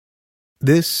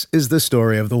This is the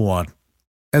story of the one.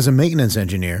 As a maintenance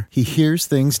engineer, he hears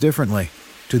things differently.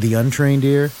 To the untrained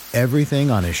ear,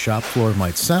 everything on his shop floor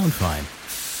might sound fine,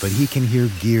 but he can hear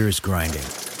gears grinding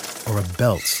or a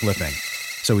belt slipping.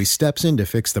 So he steps in to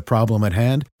fix the problem at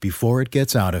hand before it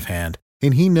gets out of hand.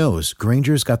 And he knows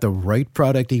Grainger's got the right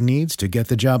product he needs to get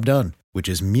the job done, which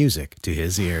is music to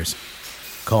his ears.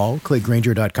 Call, click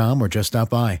Grainger.com, or just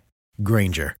stop by.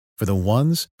 Grainger, for the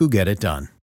ones who get it done.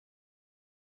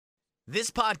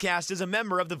 This podcast is a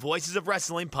member of the Voices of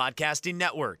Wrestling Podcasting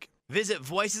Network. Visit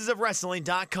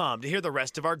voicesofwrestling.com to hear the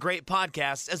rest of our great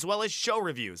podcasts, as well as show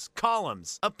reviews,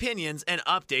 columns, opinions, and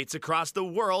updates across the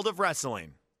world of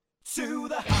wrestling. To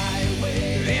the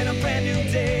highway in a brand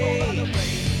new day. Over the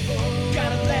rainbow,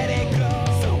 gotta let it go.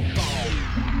 So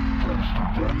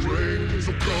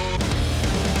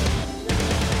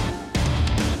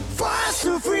fast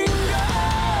to freedom.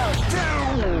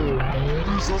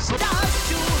 Stars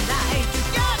tonight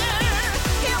together.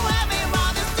 Here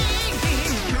everyone is singing.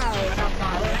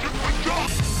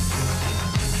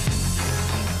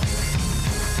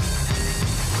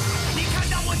 你看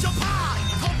到我就怕，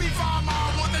头皮发麻，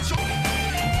我的手。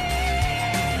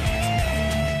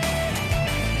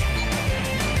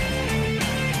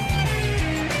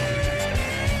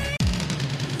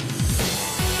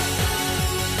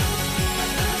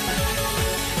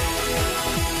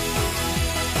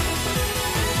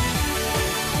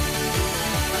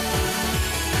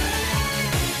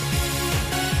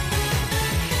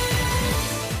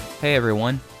Hey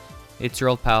everyone, it's your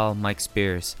old pal Mike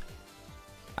Spears.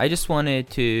 I just wanted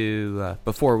to,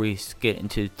 before we get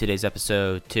into today's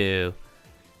episode, to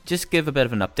just give a bit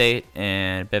of an update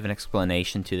and a bit of an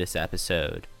explanation to this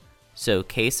episode. So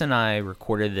Case and I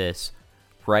recorded this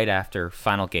right after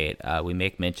Final Gate. We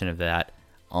make mention of that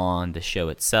on the show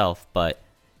itself, but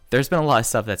there's been a lot of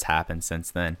stuff that's happened since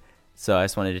then. So I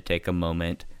just wanted to take a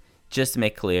moment just to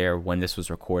make clear when this was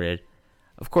recorded.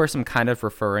 Of course, I'm kind of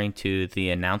referring to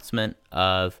the announcement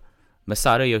of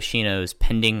Masato Yoshino's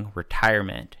pending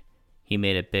retirement. He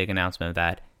made a big announcement of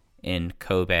that in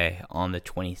Kobe on the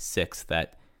 26th,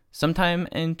 that sometime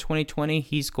in 2020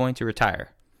 he's going to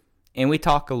retire. And we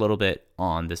talk a little bit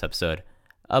on this episode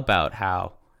about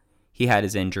how he had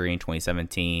his injury in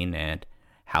 2017 and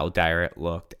how dire it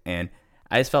looked. And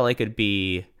I just felt like it'd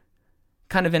be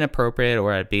kind of inappropriate,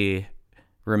 or I'd be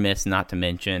remiss not to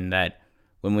mention that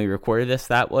when we recorded this,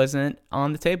 that wasn't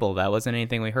on the table. That wasn't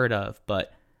anything we heard of.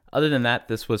 But other than that,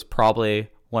 this was probably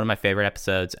one of my favorite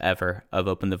episodes ever of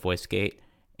Open the Voice Gate.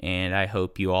 And I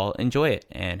hope you all enjoy it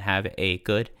and have a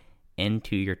good end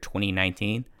to your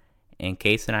 2019. And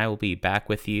Case and I will be back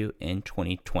with you in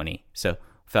 2020. So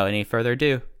without any further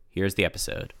ado, here's the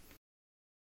episode.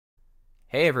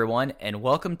 Hey everyone, and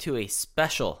welcome to a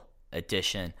special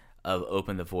edition of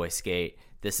Open the Voice Gate.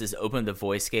 This is Open the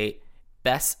Voice Gate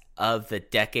Best of the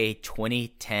Decade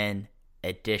 2010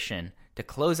 edition. To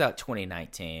close out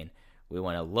 2019, we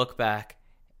want to look back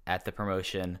at the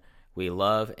promotion we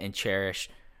love and cherish.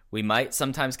 We might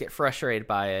sometimes get frustrated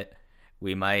by it.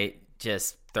 We might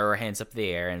just throw our hands up in the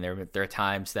air, and there are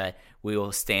times that we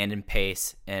will stand in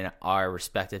pace in our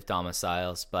respective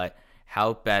domiciles. But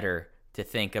how better to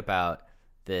think about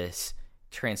this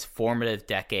transformative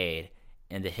decade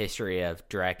in the history of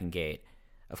Dragon Gate.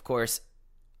 Of course,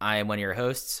 I am one of your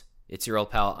hosts. It's your old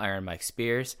pal, Iron Mike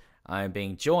Spears. I am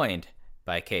being joined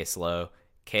by Case Lowe.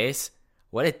 Case,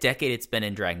 what a decade it's been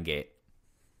in Dragon Gate.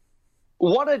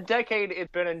 What a decade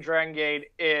it's been in Dragon Gate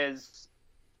is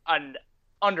an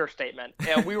understatement.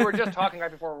 And we were just talking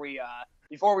right before we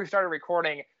started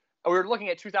recording. We were looking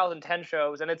at 2010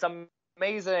 shows, and it's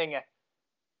amazing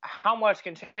how much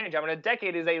can change. I mean, a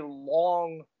decade is a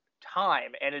long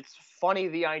time, and it's funny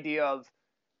the idea of,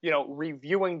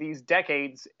 reviewing these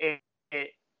decades.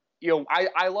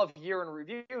 I love year in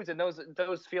reviews, and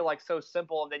those feel like so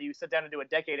simple. And then you sit down and do a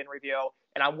decade in review.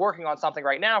 And I'm working on something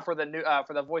right now for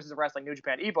the Voices of Wrestling New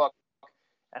Japan ebook. And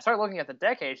I started looking at the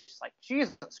decades, just like,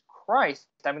 Jesus Christ!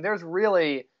 I mean,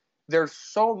 there's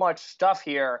so much stuff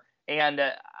here, and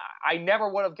I never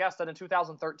would have guessed that in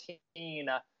 2013,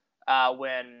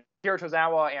 when Akira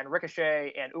Tozawa and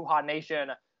Ricochet and Uhaa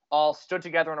Nation all stood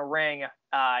together in a ring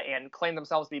and claimed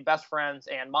themselves to be best friends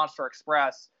and Monster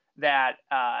Express, that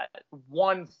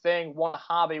one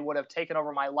hobby would have taken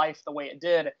over my life the way it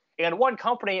did, and one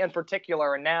company in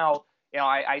particular. And now,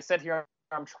 I sit here,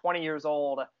 I'm 20 years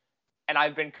old, and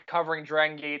I've been covering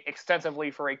Dragon Gate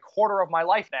extensively for a quarter of my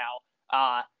life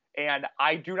now. And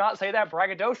I do not say that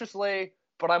braggadociously,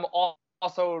 but I'm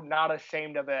also not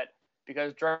ashamed of it,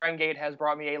 because Dragon Gate has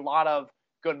brought me a lot of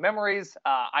good memories.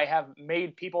 I have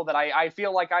made people that I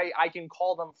feel like I can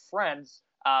call them friends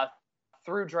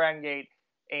through Dragon Gate,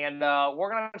 and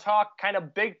we're going to talk kind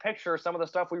of big picture, some of the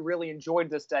stuff we really enjoyed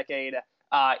this decade.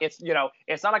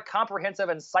 It's not a comprehensive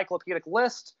encyclopedic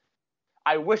list.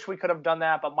 I wish we could have done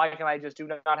that, but Mike and I just do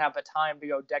not have the time to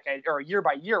go decade or year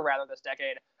by year rather this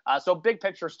decade. So big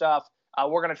picture stuff,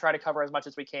 we're going to try to cover as much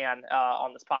as we can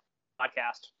on this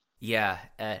podcast. Yeah,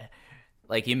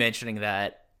 like you mentioning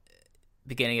that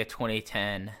beginning of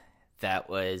 2010, that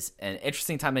was an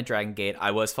interesting time in Dragon Gate.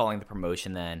 I was following the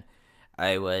promotion then.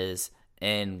 I was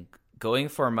going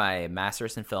for my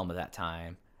master's in film at that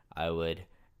time. I would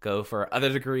go for other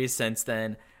degrees since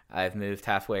then. I've moved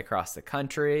halfway across the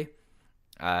country.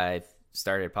 I've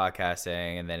started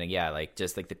podcasting, and then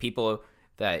just the people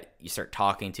that you start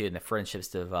talking to and the friendships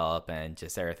develop and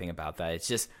just everything about that. It's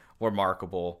just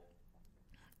remarkable.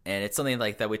 And it's something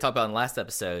like that we talked about in the last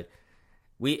episode.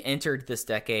 We entered this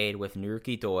decade with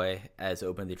Naruki Doi as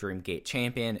Open the Dream Gate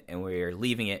champion, and we're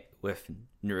leaving it with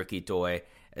Naruki Doi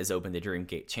as Open the Dream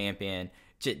Gate champion,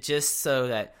 just so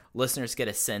that listeners get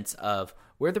a sense of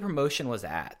where the promotion was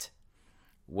at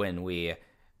when we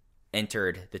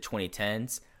entered the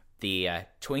 2010s. The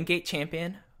Twin Gate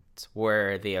champion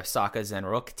were the Osaka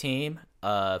Zenroku team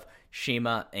of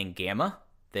Shima and Gamma.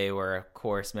 They were, of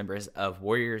course, members of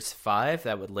Warriors 5,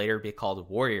 that would later be called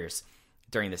Warriors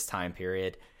during this time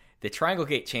period. The Triangle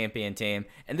Gate champion team,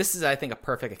 and this is, I think, a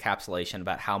perfect encapsulation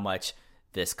about how much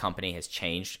this company has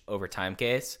changed over time,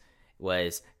 Case,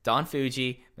 was Don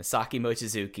Fuji, Masaki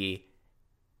Mochizuki,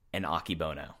 and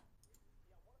Akibono.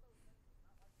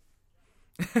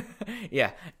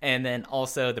 Yeah, and then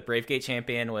also the Brave Gate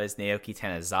champion was Naoki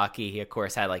Tanizaki. He, of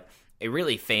course, had a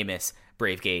really famous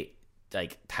Brave Gate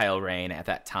title reign at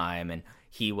that time, and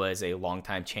he was a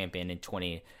longtime champion in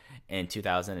 2008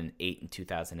 and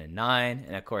 2009.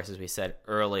 And of course, as we said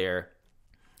earlier,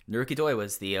 Naruki Doi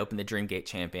was the Open the Dream Gate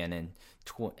champion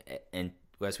and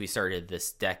as we started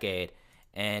this decade.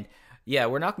 And yeah,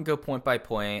 we're not gonna go point by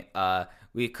point.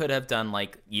 We could have done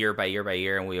year by year by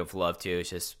year, and we would have loved to. It's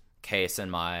just Case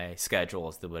and my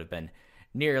schedules that would have been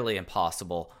nearly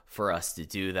impossible for us to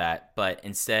do that. But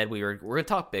instead, we're gonna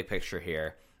talk big picture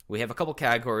here. We have a couple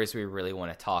categories we really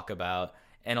want to talk about,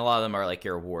 and a lot of them are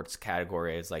your awards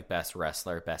categories, like best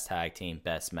wrestler, best tag team,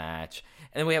 best match.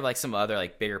 And then we have some other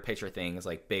bigger picture things,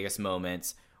 like biggest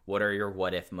moments. What are your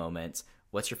what if moments?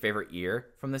 What's your favorite year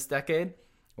from this decade?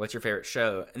 What's your favorite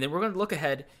show? And then we're going to look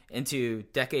ahead into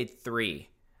decade 3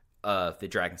 of the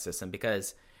Dragon System,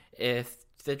 because if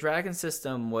the Dragon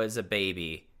System was a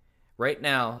baby, right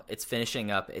now it's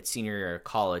finishing up its senior year of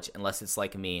college, unless it's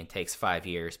like me and takes 5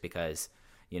 years because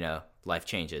life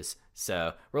changes.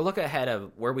 So we're looking ahead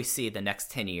of where we see the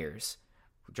next 10 years.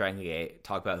 Dragon Gate,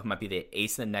 talk about who might be the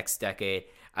ace in the next decade.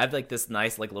 I have this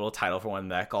nice little title for one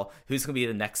that I call "Who's Gonna Be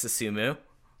the Next Susumu?"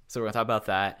 So we're gonna talk about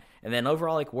that, and then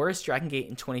overall, where's Dragon Gate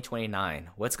in 2029?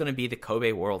 What's gonna be the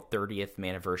Kobe World 30th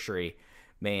anniversary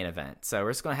main event? So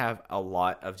we're just gonna have a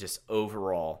lot of just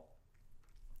overall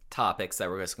topics that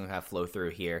we're just gonna have flow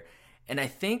through here, and I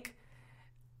think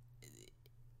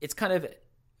it's kind of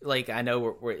I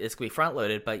know it's gonna be front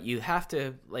loaded, but you have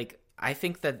to I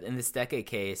think that in this decade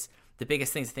case, the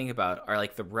biggest things to think about are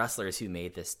the wrestlers who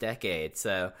made this decade.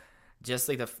 So just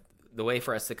the way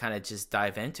for us to kind of just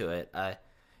dive into it,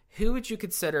 who would you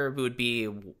consider would be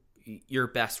your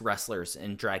best wrestlers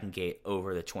in Dragon Gate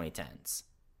over the 2010s?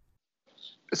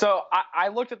 So I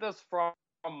looked at this from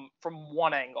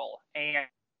one angle,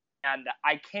 and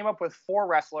I came up with 4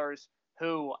 wrestlers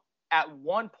who at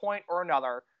one point or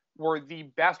another were the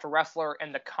best wrestler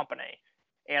in the company.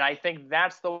 And I think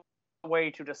that's the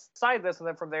way to decide this, and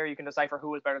then from there you can decipher who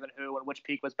was better than who and which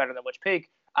peak was better than which peak.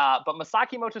 But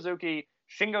Masaki Mochizuki,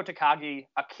 Shingo Takagi,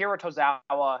 Akira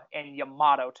Tozawa, and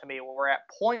Yamato, to me, were at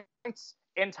points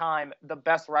in time the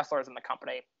best wrestlers in the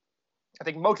company. I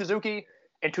think Mochizuki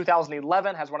in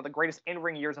 2011 has one of the greatest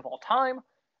in-ring years of all time.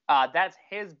 That's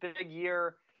his big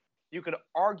year. You could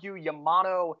argue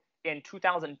Yamato in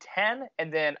 2010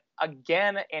 and then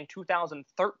again in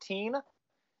 2013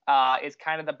 is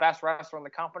kind of the best wrestler in the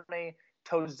company.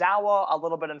 Tozawa a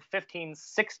little bit in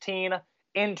 15-16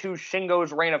 into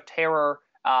Shingo's reign of terror,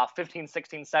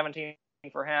 15-16-17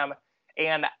 for him.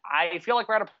 And I feel like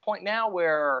we're at a point now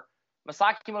where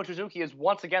Masaki Mochizuki is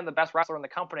once again the best wrestler in the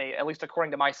company, at least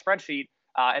according to my spreadsheet.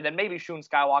 And then maybe Shun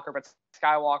Skywalker, but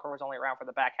Skywalker was only around for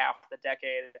the back half of the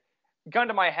decade. Gun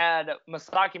to my head,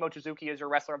 Masaki Mochizuki is your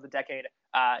wrestler of the decade.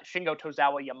 Shingo,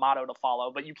 Tozawa, Yamato to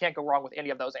follow, but you can't go wrong with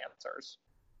any of those answers.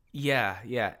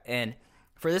 Yeah. And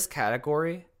for this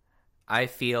category, I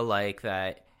feel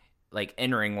that,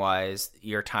 in-ring wise,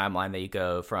 your timeline that you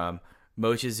go from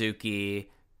Mochizuki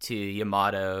to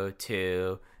Yamato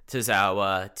to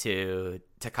Tozawa to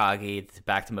Takagi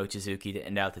back to Mochizuki to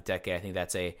end out the decade. I think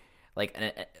that's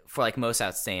for like most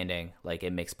outstanding. Like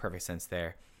it makes perfect sense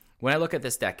there. When I look at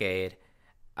this decade,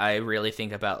 I really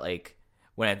think about like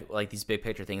when I like these big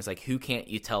picture things, like who can't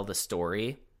you tell the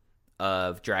story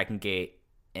of Dragon Gate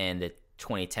in the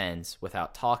 2010s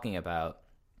without talking about?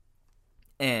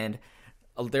 And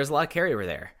there's a lot of carryover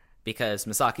there because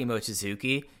Masaki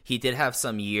Mochizuki, he did have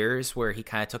some years where he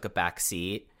kind of took a back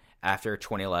seat after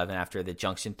 2011, after the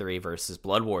Junction 3 versus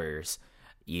Blood Warriors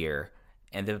year.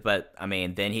 But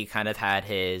then he kind of had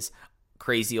his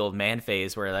crazy old man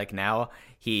phase where like now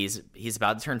he's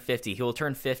about to turn 50. He will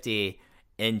turn 50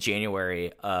 in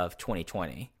January of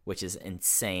 2020, which is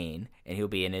insane. And he'll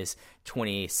be in his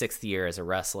 26th year as a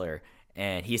wrestler.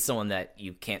 And he's someone that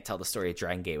you can't tell the story of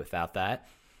Dragon Gate without that.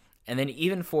 And then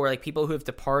even for like people who have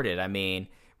departed, I mean,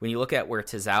 when you look at where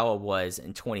Tozawa was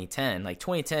in 2010, like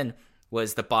 2010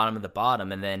 was the bottom of the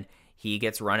bottom, and then he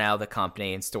gets run out of the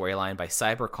company and storyline by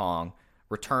Cyber Kong,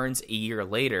 returns a year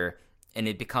later, and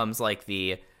it becomes like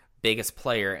the biggest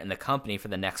player in the company for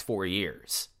the next 4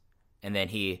 years. And then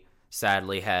he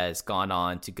sadly has gone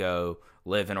on to go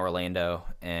live in Orlando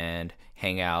and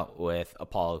hang out with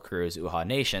Apollo Crews, Uhaa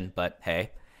Nation, but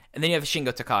hey. And then you have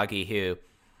Shingo Takagi, who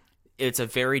it's a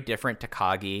very different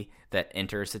Takagi that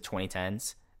enters the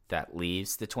 2010s, that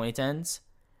leaves the 2010s.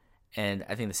 And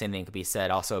I think the same thing could be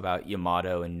said also about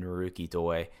Yamato and Naruki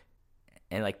Doi.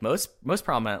 And like most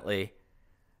prominently,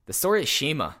 the story of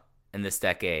Shima in this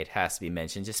decade has to be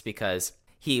mentioned just because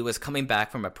he was coming back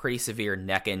from a pretty severe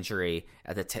neck injury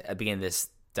at the beginning of this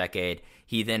decade.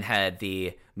 He then had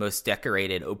the most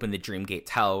decorated Open the Dream Gate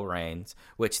title reigns,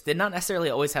 which did not necessarily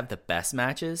always have the best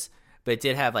matches, but it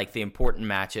did have like the important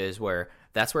matches where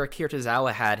that's where Akira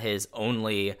Tozawa had his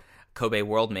only Kobe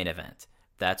World main event.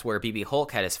 That's where BB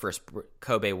Hulk had his first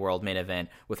Kobe World main event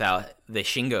without the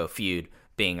Shingo feud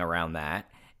being around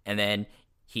that. And then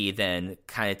he then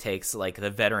kind of takes like the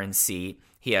veteran seat.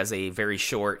 He has a very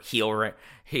short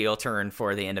heel turn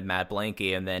for the end of Mad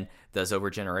Blanky and then does Over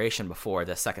Generation before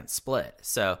the second split.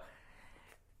 So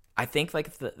I think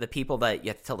like the people that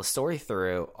you have to tell the story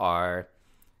through are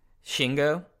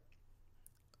Shingo,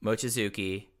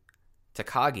 Mochizuki,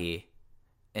 Takagi,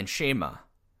 and Shima.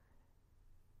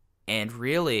 And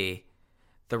really,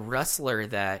 the wrestler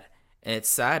that, and it's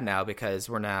sad now because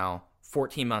we're now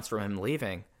 14 months from him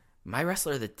leaving, my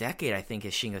wrestler of the decade, I think,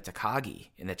 is Shingo Takagi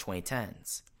in the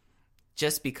 2010s.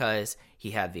 Just because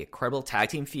he had the incredible tag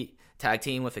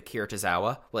team with Akira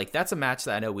Tozawa. Like, that's a match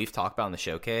that I know we've talked about in the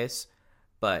showcase.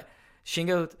 But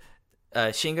Shingo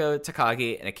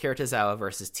Takagi and Akira Tozawa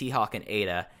versus T-Hawk and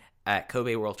Ada at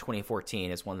Kobe World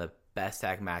 2014 is one of the best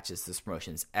tag matches this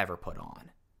promotion's ever put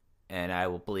on. And I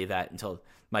will believe that until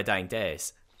my dying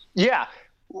days. Yeah.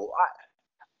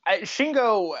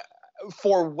 Shingo,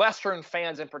 for Western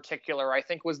fans in particular, I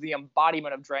think was the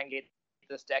embodiment of Dragon Gate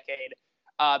this decade.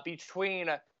 Between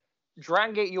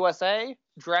Dragon Gate USA,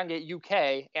 Dragon Gate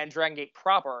UK, and Dragon Gate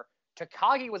proper,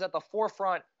 Takagi was at the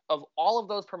forefront of all of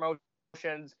those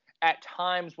promotions at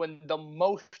times when the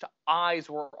most eyes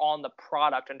were on the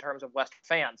product in terms of Western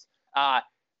fans.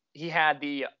 He had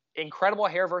the incredible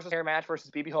hair versus hair match versus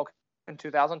BB Hulk in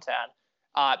 2010.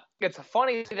 It's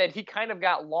funny that he kind of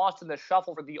got lost in the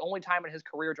shuffle for the only time in his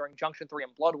career during Junction 3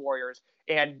 and Blood Warriors,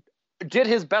 and did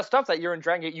his best stuff that year in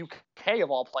Dragon Gate UK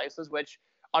of all places, which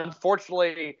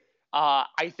unfortunately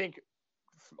I think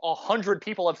 100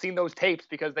 people have seen those tapes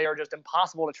because they are just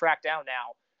impossible to track down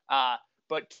now.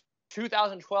 But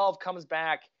 2012 comes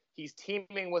back. He's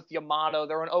teaming with Yamato.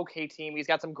 They're an okay team. He's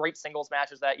got some great singles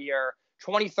matches that year.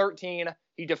 2013,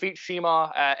 he defeats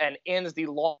Shima and ends the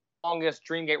longest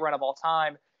Dream Gate run of all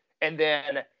time, and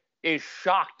then is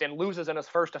shocked and loses in his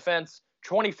first defense.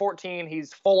 2014,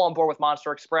 he's full on board with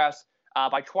Monster Express.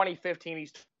 By 2015,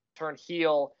 he's turned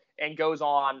heel and goes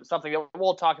on something that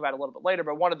we'll talk about a little bit later,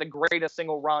 but one of the greatest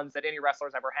single runs that any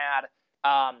wrestler's ever had.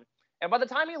 And by the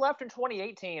time he left in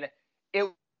 2018, it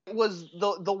was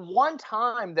the one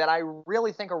time that I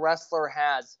really think a wrestler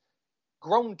has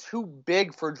grown too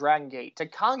big for Dragon Gate.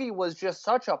 Takagi was just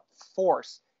such a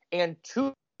force and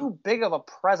too big of a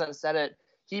presence that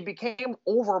he became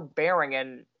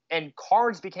overbearing, and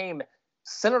cards became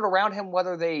centered around him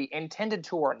whether they intended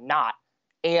to or not.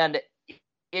 And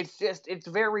it's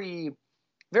very,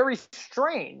 very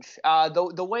strange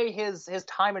the way his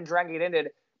time in Dragon Gate ended,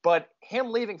 but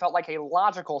him leaving felt like a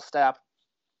logical step,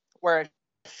 whereas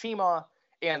Shima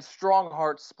and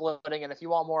Strongheart splitting, and if you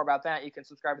want more about that, you can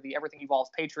subscribe to the Everything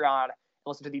Evolves Patreon and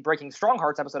listen to the Breaking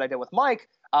Stronghearts episode I did with Mike.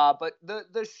 But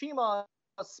the Shima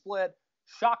split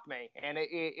shocked me, and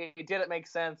it didn't make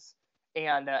sense.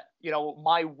 And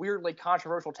my weirdly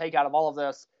controversial take out of all of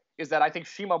this is that I think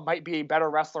CIMA might be a better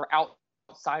wrestler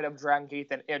outside of Dragon Gate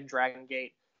than in Dragon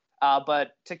Gate.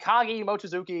 But Takagi,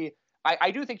 Mochizuki,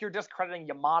 I do think you're discrediting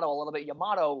Yamato a little bit.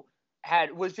 Yamato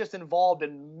was just involved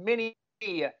in many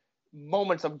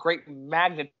moments of great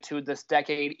magnitude this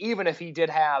decade, even if he did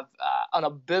have an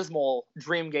abysmal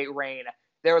Dreamgate reign.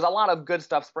 There was a lot of good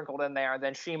stuff sprinkled in there.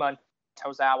 Then CIMA and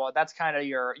Tozawa, that's kind of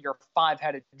your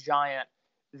five-headed giant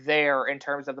there in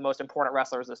terms of the most important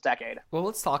wrestlers this decade. Well,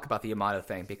 let's talk about the Yamato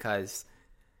thing, because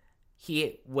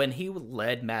when he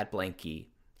led Mad Blankey,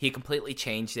 he completely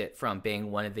changed it from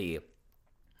being one of the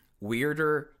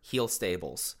weirder heel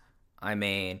stables. I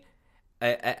mean,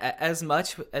 as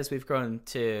much as we've grown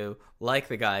to like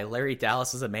the guy, Larry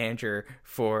Dallas was a manager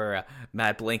for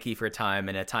Mad Blankey for a time,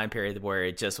 in a time period where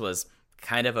it just was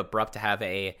kind of abrupt to have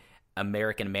a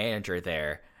American manager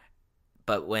there.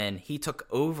 But when he took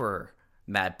over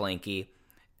Mad Blankey,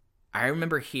 I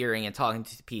remember hearing and talking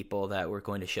to people that were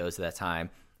going to shows at that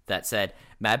time that said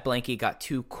Mad Blankey got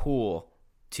too cool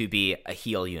to be a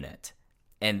heel unit.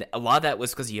 And a lot of that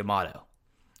was because of Yamato.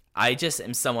 I just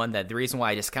am someone that the reason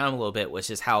why I discount him a little bit was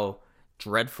just how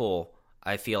dreadful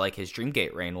I feel like his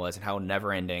Dreamgate reign was, and how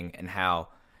never-ending and how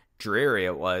dreary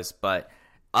it was. But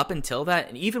up until that,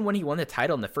 and even when he won the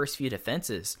title in the first few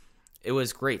defenses, it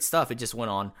was great stuff. It just went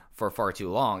on for far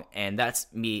too long. And that's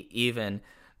me even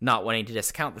not wanting to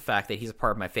discount the fact that he's a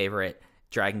part of my favorite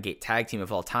Dragon Gate tag team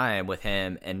of all time with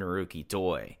him and Naruki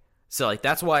Doi. So, like,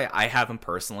 that's why I have him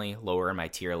personally lower in my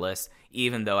tier list,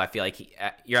 even though I feel like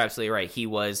you're absolutely right. He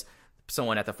was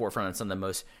someone at the forefront of some of the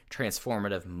most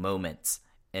transformative moments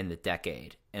in the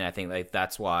decade. And I think like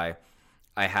that's why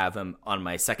I have him on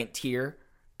my second tier,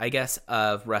 I guess,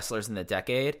 of wrestlers in the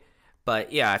decade.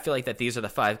 But yeah, I feel like that these are the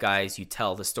five guys you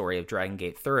tell the story of Dragon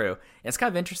Gate through. And it's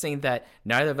kind of interesting that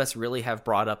neither of us really have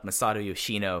brought up Masato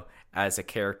Yoshino as a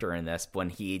character in this, when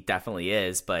he definitely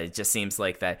is. But it just seems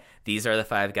like that these are the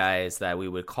five guys that we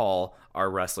would call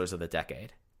our wrestlers of the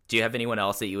decade. Do you have anyone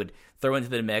else that you would throw into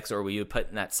the mix, or will you put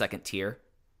in that second tier?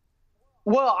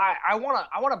 Well, I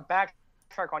wanna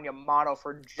backtrack on Yamato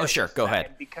for just oh sure, go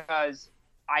ahead. Because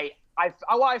I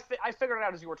figured it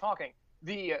out as you were talking.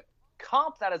 The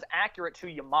comp that is accurate to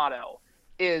Yamato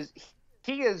is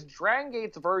he is Dragon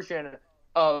Gate's version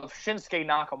of Shinsuke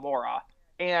Nakamura,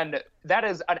 and that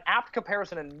is an apt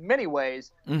comparison in many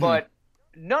ways, but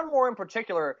none more in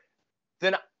particular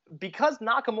than because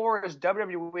Nakamura's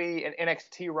WWE and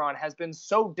NXT run has been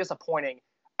so disappointing.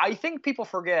 I think people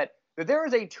forget that there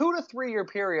is a 2 to 3 year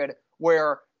period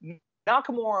where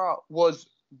Nakamura was,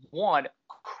 one,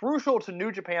 crucial to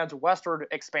New Japan's Western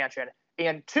expansion,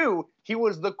 and two, he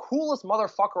was the coolest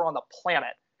motherfucker on the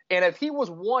planet. And if he was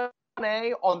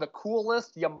 1A on the cool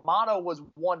list, Yamato was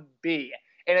 1B.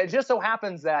 And it just so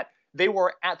happens that they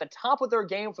were at the top of their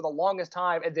game for the longest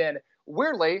time, and then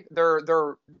weirdly,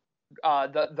 the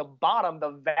bottom,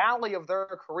 the valley of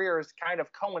their careers kind of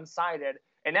coincided.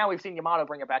 And now we've seen Yamato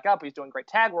bring it back up. He's doing great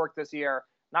tag work this year.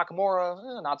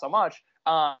 Nakamura, not so much.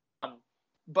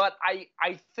 But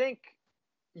I think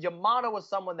Yamato is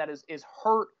someone that is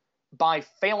hurt by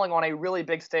failing on a really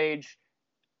big stage,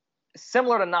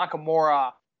 similar to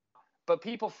Nakamura. But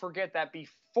people forget that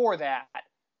before that,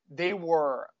 they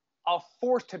were a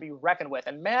force to be reckoned with.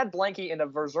 And Mad Blankey in the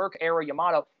Berserk era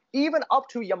Yamato, even up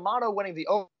to Yamato winning the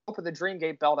Open the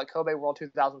Dreamgate belt at Kobe World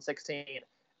 2016,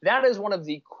 that is one of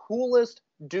the coolest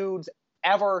dudes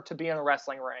ever to be in a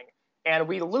wrestling ring. And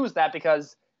we lose that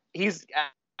because he's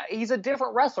a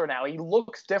different wrestler now. He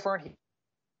looks different.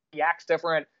 He acts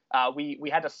different. We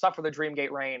had to suffer the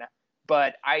Dreamgate reign.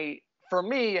 But for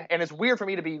me, and it's weird for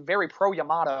me to be very pro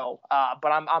Yamato, but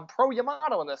I'm pro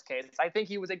Yamato in this case. I think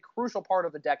he was a crucial part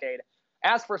of the decade.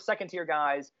 As for second tier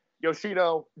guys,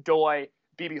 Yoshino, Doi,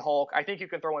 BB Hulk, I think you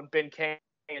can throw in Ben King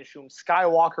and Shun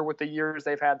Skywalker with the years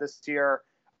they've had this year.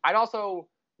 I'd also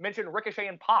mention Ricochet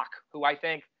and Pac, who I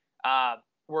think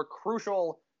were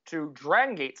crucial to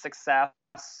Dragon Gate's success,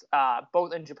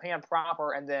 both in Japan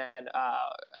proper and then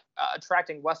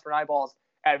attracting Western eyeballs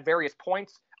at various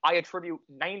points. I attribute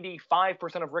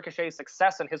 95% of Ricochet's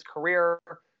success in his career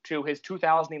to his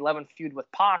 2011 feud with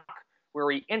Pac,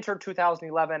 where he entered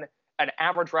 2011 an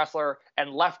average wrestler and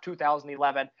left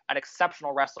 2011 an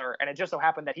exceptional wrestler. And it just so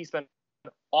happened that he spent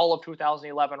all of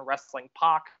 2011 wrestling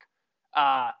Pac.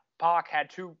 Pac had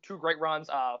two great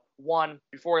runs, one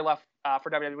before he left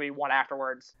for WWE, one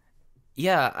afterwards.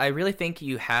 Yeah, I really think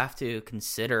you have to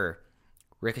consider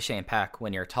Ricochet and Pac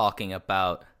when you're talking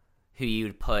about who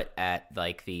you'd put at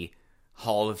like the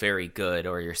Hall of Very Good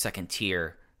or your second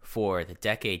tier for the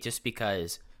decade, just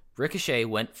because Ricochet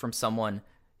went from someone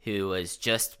who was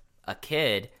just a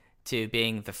kid to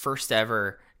being the first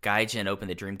ever Gaijin opened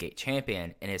the Dreamgate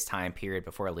champion in his time period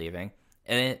before leaving.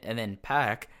 And then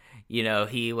Pac,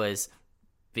 he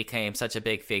became such a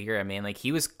big figure. I mean, like,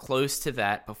 he was close to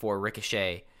that before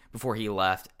he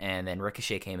left, and then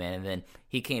Ricochet came in, and then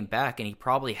he came back, and he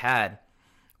probably had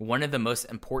one of the most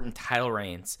important title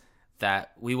reigns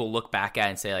that we will look back at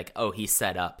and say, like, oh, he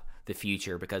set up the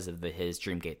future because of his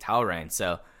Dreamgate title reign.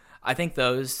 So I think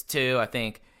those two, I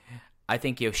think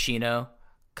Yoshino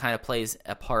kind of plays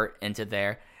a part into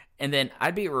there. And then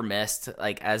I'd be remiss,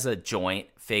 like, as a joint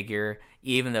figure,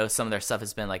 even though some of their stuff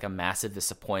has been like a massive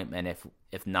disappointment,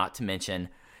 if not to mention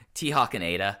T-Hawk and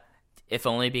Ada, if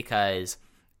only because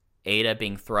Ada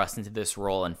being thrust into this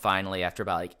role and finally after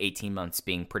about like 18 months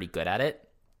being pretty good at it,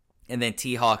 and then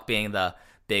T-Hawk being the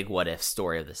big what if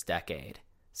story of this decade.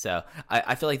 So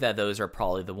I feel like that those are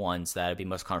probably the ones that I'd be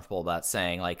most comfortable about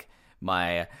saying, like,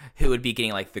 who would be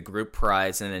getting like the group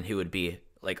prize, and then who would be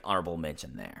like honorable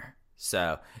mention there.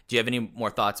 So do you have any more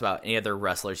thoughts about any other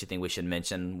wrestlers you think we should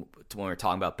mention when we're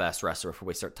talking about best wrestler before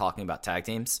we start talking about tag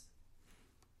teams?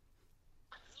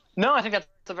 No, I think that's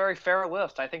a very fair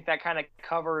list. I think that kind of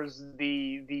covers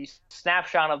the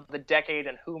snapshot of the decade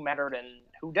and who mattered and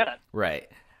who didn't. Right.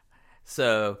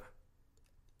 So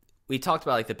we talked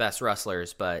about like the best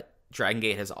wrestlers, but Dragon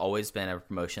Gate has always been a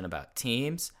promotion about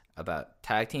teams, about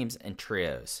tag teams and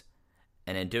trios.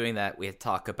 And in doing that, we have to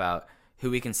talk about who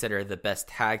we consider the best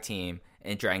tag team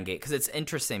in Dragon Gate. Because it's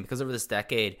interesting, because over this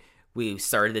decade, we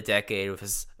started the decade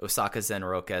with Osaka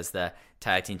Zenroku as the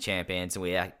tag team champions, and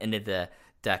we ended the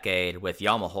decade with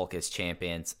Yamahulk as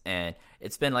champions. And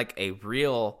it's been like a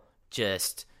real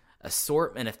just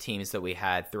assortment of teams that we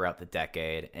had throughout the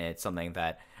decade, and it's something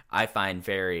that I find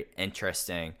very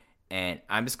interesting. And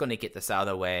I'm just going to get this out of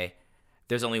the way.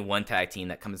 There's only one tag team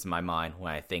that comes to my mind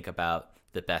when I think about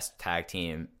the best tag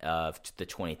team of the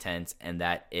 2010s, and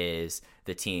that is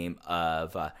the team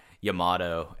of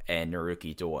Yamato and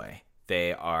Naruki Doi.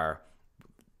 They are,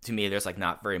 to me, there's like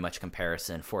not very much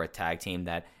comparison for a tag team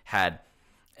that had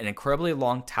an incredibly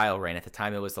long title reign. At the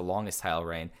time, it was the longest title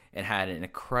reign, and had an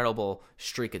incredible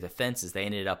streak of defenses. They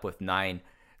ended up with 9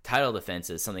 title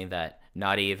defenses, something that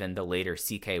not even the later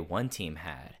CK1 team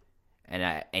had.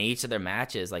 And each of their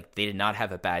matches, like, they did not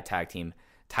have a bad tag team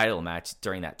title match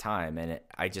during that time. And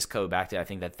I just go back to, I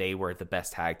think that they were the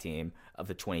best tag team of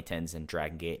the 2010s in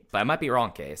Dragon Gate. But I might be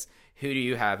wrong, Case. Who do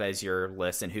you have as your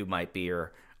list, and who might be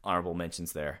your honorable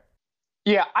mentions there?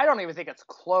 Yeah, I don't even think it's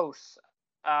close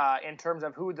in terms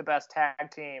of who the best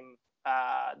tag team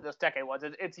this decade was.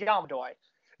 It's Yamato.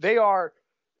 They are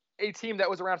a team that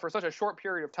was around for such a short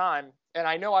period of time, and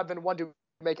I know I've been one to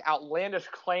make outlandish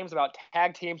claims about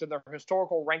tag teams and their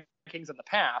historical rankings in the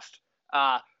past,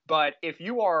 but if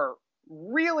you are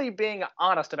really being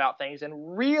honest about things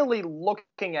and really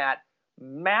looking at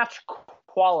match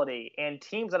quality and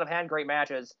teams that have had great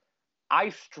matches, I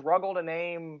struggle to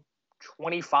name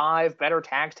 25 better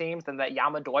tag teams than that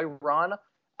Yamadoi run.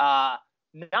 Not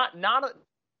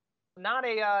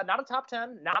a top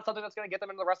 10, not something that's going to get them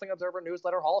into the Wrestling Observer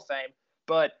Newsletter Hall of Fame.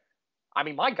 But I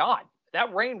mean, my God,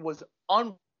 that reign was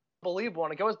unbelievable.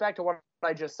 And it goes back to what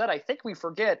I just said. I think we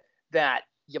forget that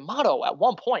Yamato at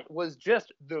one point was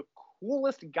just the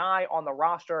coolest guy on the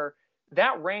roster.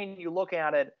 That reign, you look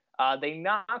at it, they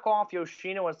knock off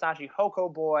Yoshino and Sachi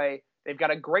Hokoboy. They've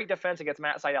got a great defense against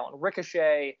Matt Sydal and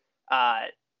Ricochet.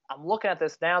 I'm looking at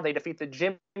this now. They defeat the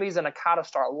Jimmys and Akata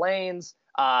Star Lanes.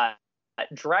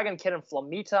 Dragon Kid and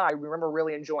Flamita, I remember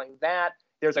really enjoying that.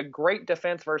 There's a great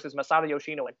defense versus Masato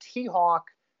Yoshino and T-Hawk.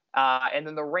 And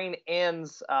then the reign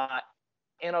ends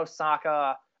in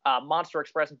Osaka. Monster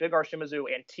Express, Big R Shimizu,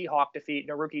 and T-Hawk defeat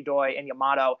Naruki Doi and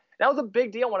Yamato. That was a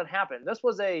big deal when it happened. This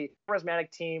was a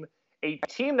charismatic team, a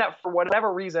team that for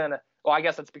whatever reason, well, I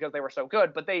guess it's because they were so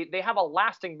good, but they have a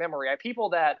lasting memory. I have people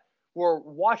that were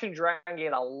watching Dragon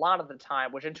Gate a lot of the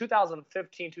time, which in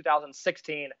 2015,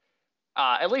 2016,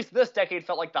 at least this decade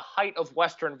felt like the height of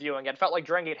Western viewing. It felt like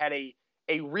Dragon Gate had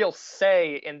a real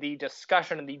say in the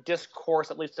discussion and the discourse,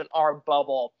 at least in our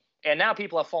bubble. And now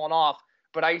people have fallen off,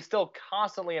 but I still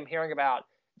constantly am hearing about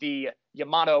the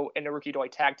Yamato and Naruki Doi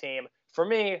tag team. For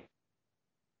me,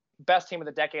 best team of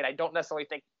the decade. I don't necessarily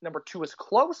think number 2 is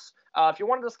close. If you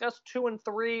want to discuss 2 and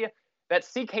 3, that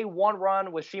CK1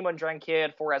 run with Shima and Dragon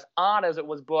Kid, for as odd as it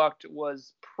was booked,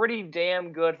 was pretty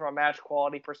damn good from a match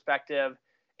quality perspective.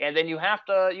 And then you have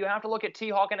to look at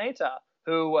T-Hawk and Eita,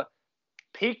 who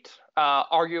peaked,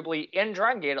 arguably in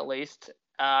Dragon Gate at least,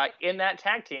 in that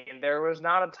tag team. There was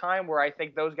not a time where I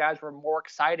think those guys were more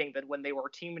exciting than when they were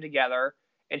teaming together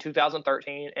in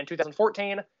 2013 and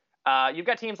 2014. You've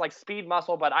got teams like Speed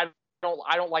Muscle, but I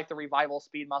don't like the Revival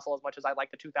Speed Muscle as much as I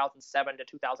like the 2007 to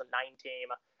 2009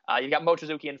 team. You got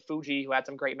Mochizuki and Fuji, who had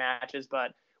some great matches,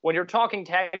 but when you're talking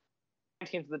tag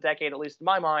teams of the decade, at least in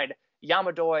my mind,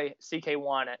 Yamadoi,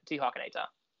 CK1, T-Hawk, and Eita.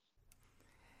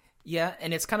 Yeah,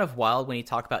 and it's kind of wild when you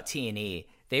talk about T&E.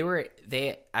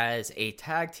 They as a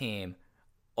tag team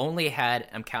only had,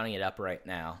 I'm counting it up right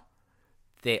now,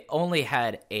 they only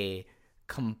had a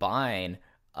combine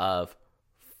of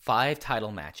 5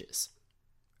 title matches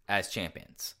as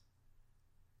champions.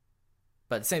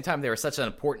 But at the same time, they were such an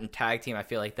important tag team, I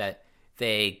feel like that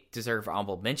they deserve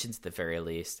honorable mentions at the very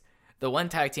least. The one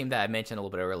tag team that I mentioned a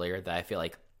little bit earlier that I feel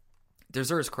like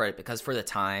deserves credit because for the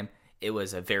time, it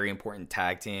was a very important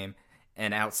tag team.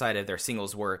 And outside of their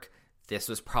singles work, this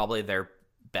was probably their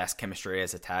best chemistry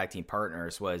as a tag team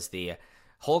partners was the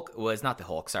Shingo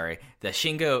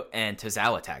and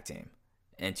Tozawa tag team.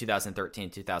 In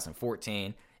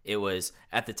 2013-2014, it was,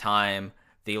 at the time,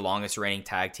 the longest reigning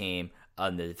tag team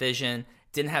in the division.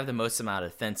 Didn't have the most amount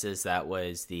of defenses. That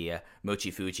was the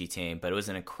Mochi Fuji team, but it was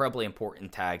an incredibly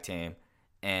important tag team.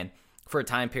 And for a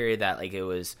time period that it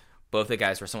was both the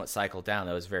guys were somewhat cycled down,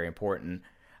 that was very important.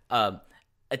 A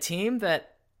team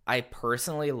that I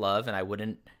personally love and I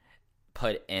wouldn't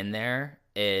put in there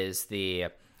is the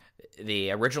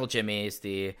original Jimmys,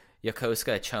 the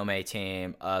Yokosuka Chome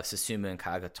team of Susumu and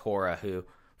Kagatora, who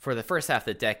for the first half of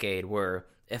the decade were,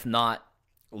 if not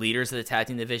leaders of the tag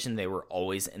team division, they were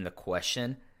always in the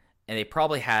question. And they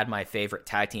probably had my favorite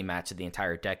tag team match of the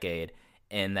entire decade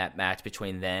in that match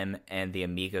between them and the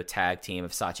Amigo tag team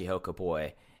of Sachi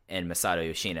Hokoboy and Masato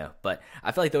Yoshino. But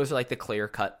I feel like those are the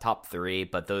clear-cut top 3,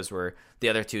 but those were the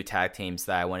other 2 tag teams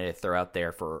that I wanted to throw out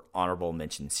there for honorable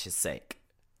mention's sake.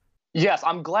 Yes,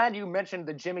 I'm glad you mentioned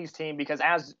the Jimmy's team because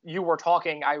as you were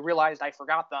talking, I realized I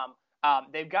forgot them.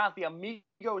 They've got the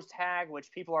Amigos tag, which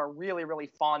people are really,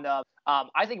 really fond of.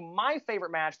 I think my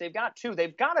favorite match, they've got 2.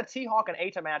 They've got a T-Hawk and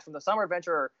Eita match from the Summer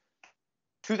Adventure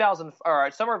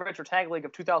Summer Adventure Tag League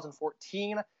of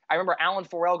 2014. I remember Alan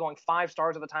Forel going 5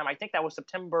 stars at the time. I think that was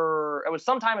September. It was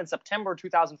sometime in September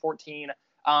 2014.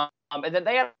 And then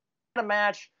they had a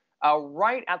match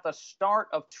right at the start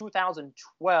of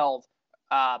 2012,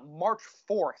 March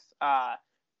 4th.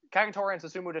 Kagatora and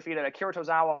Susumu defeated Akira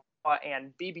Tozawa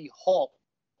and BB Hulk.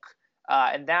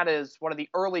 And that is one of the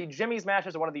early Jimmy's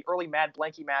matches and one of the early Mad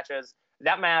Blanky matches.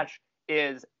 That match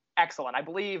is excellent. I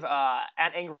believe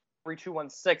at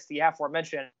Angry216, the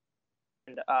aforementioned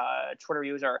Twitter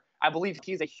user, I believe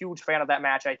he's a huge fan of that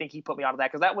match. I think he put me onto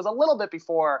that because that was a little bit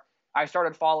before I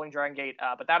started following Dragon Gate.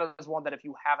 But that is one that if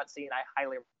you haven't seen, I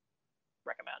highly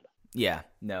recommend. Yeah,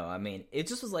 no, I mean, it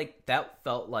just was that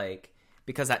felt like,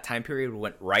 because that time period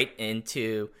went right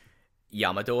into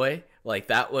Yamadoi,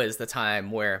 that was the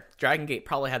time where Dragon Gate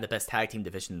probably had the best tag team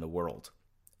division in the world.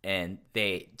 And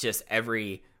they just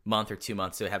every month or 2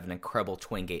 months they would have an incredible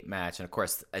Twin Gate match. And of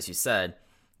course, as you said,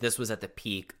 this was at the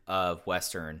peak of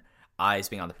Western eyes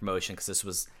being on the promotion because this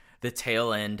was the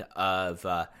tail end of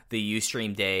the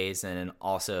Ustream days, and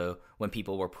also when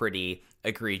people were pretty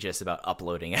egregious about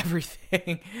uploading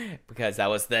everything because that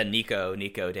was the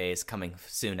Nico days coming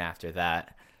soon after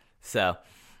that. So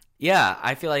yeah,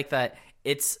 I feel like that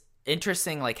it's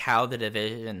interesting how the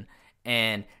division,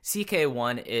 and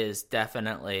CK1 is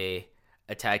definitely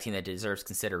a tag team that deserves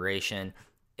consideration,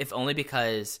 if only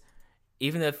because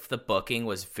even if the booking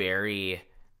was very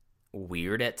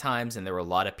weird at times and there were a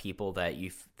lot of people that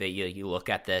you look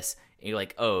at this and you're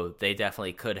like, oh, they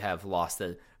definitely could have lost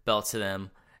the belt to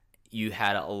them, you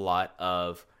had a lot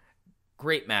of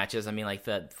great matches. I mean,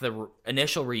 the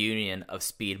initial reunion of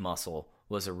Speed Muscle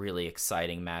was a really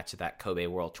exciting match at that Kobe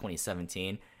World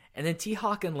 2017. And then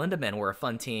T-Hawk and Lindaman were a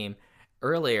fun team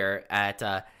earlier at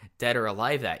Dead or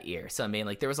Alive that year. So, I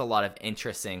mean, there was a lot of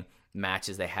interesting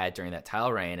matches they had during that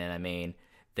title reign. And, I mean,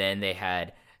 then they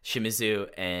had Shimizu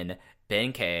and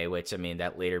Benkei, which, I mean,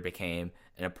 that later became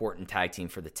an important tag team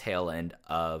for the tail end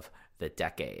of the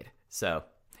decade. So,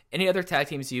 any other tag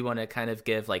teams you want to kind of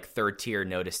give, third tier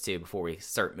notice to before we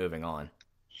start moving on?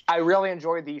 I really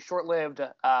enjoyed the short-lived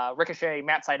Ricochet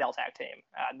Matt Sydal tag team.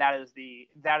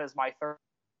 That is my third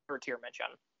tier mention.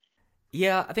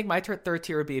 Yeah, I think my third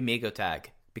tier would be Amigo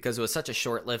Tag because it was such a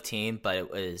short-lived team, but it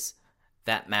was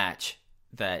that match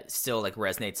that still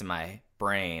resonates in my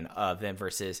brain of them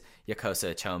versus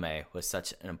Yokosuka Chome was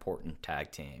such an important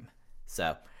tag team.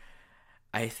 So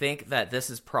I think that this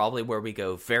is probably where we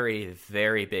go very,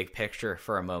 very big picture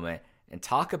for a moment and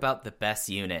talk about the best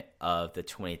unit of the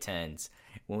 2010s.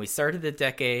 When we started the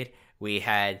decade, we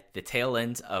had the tail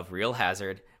end of Real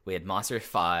Hazard. We had Monsters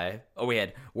 5. Oh, we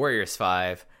had Warriors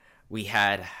 5. We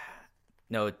had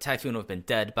No, Typhoon would have been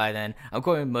dead by then. I'm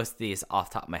going with most of these off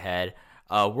the top of my head.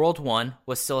 World 1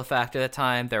 was still a factor at the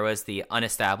time. There was the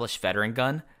unestablished veteran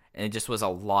gun, and it just was a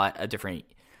lot of different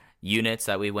units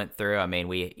that we went through. I mean,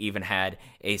 we even had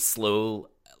a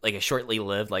shortly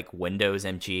lived like Windows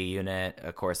MG unit.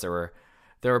 Of course, there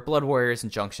were Blood Warriors in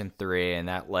Junction 3, and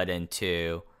that led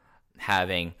into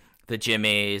having the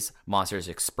Jimmies, Monsters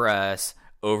Express,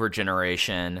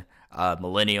 Overgeneration,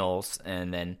 Millennials,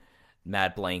 and then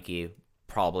Mad Blanky,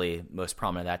 probably most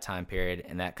prominent at that time period.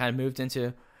 And that kind of moved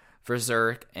into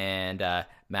Berserk and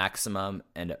Maximum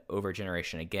and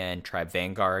Overgeneration again, Tribe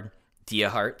Vanguard, Dia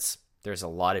Hearts. There's a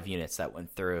lot of units that went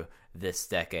through this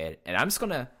decade. And I'm just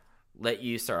going to let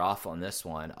you start off on this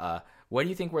one. What do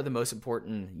you think were the most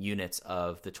important units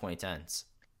of the 2010s?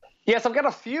 Yes, I've got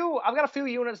a few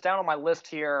units down on my list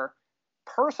here.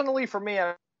 Personally, for me,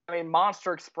 I mean,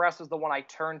 Monster Express is the one I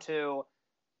turn to.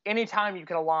 Anytime you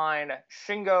can align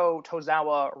Shingo,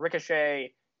 Tozawa,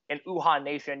 Ricochet, and Uha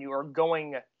Nation, you are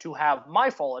going to have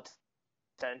my full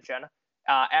attention.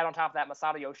 Add on top of that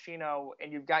Masato Yoshino,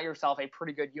 and you've got yourself a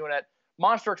pretty good unit.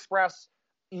 Monster Express,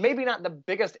 maybe not the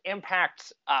biggest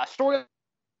impact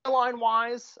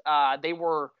storyline-wise. They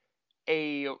were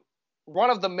a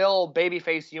run-of-the-mill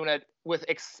babyface unit with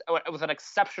an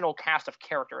exceptional cast of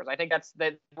characters. I think that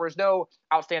there was no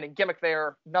outstanding gimmick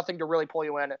there, nothing to really pull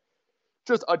you in.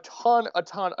 Just a ton of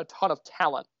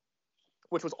talent,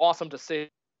 which was awesome to see.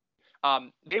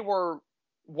 They were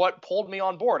what pulled me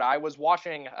on board. I was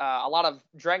watching a lot of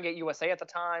Dragon Gate USA at the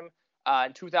time.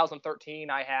 In 2013,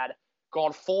 I had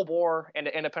gone full bore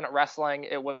into independent wrestling.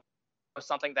 It was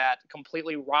something that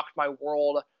completely rocked my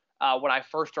world when I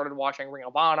first started watching Ring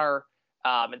of Honor.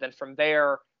 And then from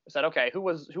there, I said, okay, who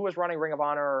was running Ring of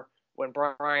Honor when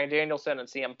Bryan Danielson and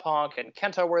CM Punk and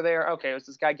Kenta were there? Okay, it was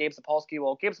this guy, Gabe Sapolsky.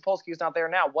 Well, Gabe Sapolsky is not there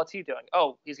now. What's he doing?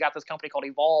 Oh, he's got this company called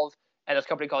Evolve and this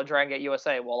company called Dragon Gate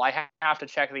USA. Well, I have to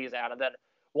check these out. And then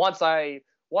once I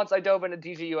dove into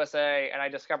DG USA and I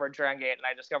discovered Dragon Gate and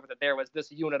I discovered that there was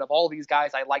this unit of all these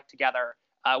guys I liked together,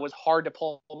 it was hard to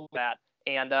pull that.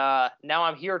 And now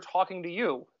I'm here talking to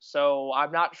you. So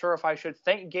I'm not sure if I should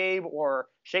thank Gabe or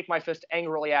shake my fist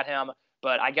angrily at him,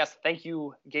 but I guess thank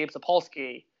you, Gabe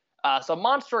Sapolsky. So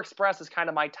Monster Express is kind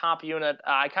of my top unit.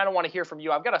 I kind of want to hear from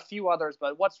you. I've got a few others,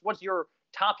 but what's your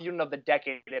top unit of the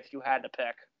decade if you had to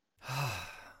pick?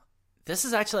 This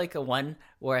is actually like a one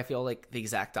where I feel like the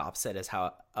exact opposite is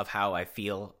how I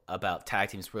feel about tag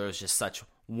teams, where it was just such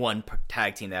one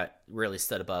tag team that really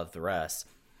stood above the rest.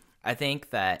 I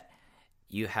think that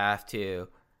you have to,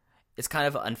 it's kind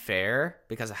of unfair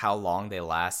because of how long they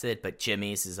lasted, but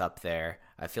Jimmy's is up there.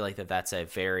 I feel like that's a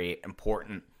very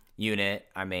important unit.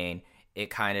 I mean, it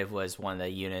kind of was one of the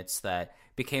units that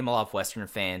became a lot of Western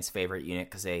fans' favorite unit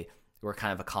because they were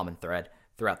kind of a common thread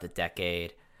throughout the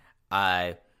decade.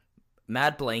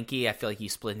 Mad Blanky, I feel like you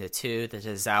split into two. The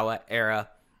Tozawa era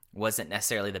wasn't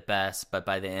necessarily the best, but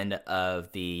by the end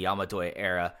of the Yamadoi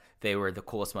era, they were the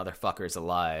coolest motherfuckers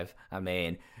alive. I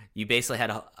mean, you basically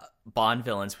had Bond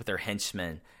villains with their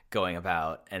henchmen going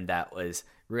about, and that was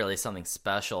really something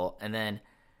special. And then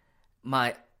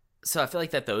so I feel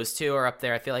like that those two are up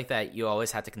there. I feel like that you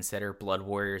always have to consider Blood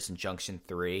Warriors and Junction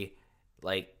 3.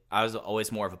 Like, I was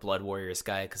always more of a Blood Warriors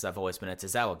guy because I've always been a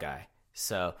Tozawa guy.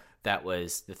 So that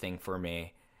was the thing for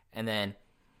me. And then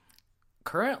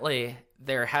currently,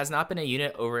 there has not been a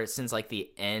unit over since like the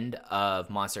end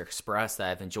of Monster Express that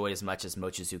I've enjoyed as much as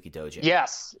Mochizuki Dojo.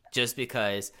 Yes. Just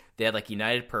because they had like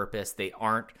united purpose. They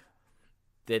aren't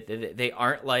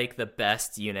like the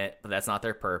best unit, but that's not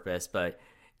their purpose. But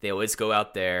they always go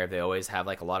out there. They always have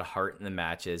like a lot of heart in the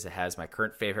matches. It has my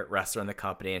current favorite wrestler in the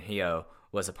company, and Hyo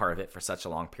was a part of it for such a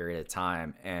long period of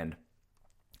time. And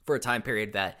for a time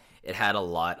period that it had a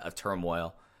lot of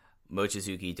turmoil,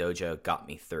 Mochizuki Dojo got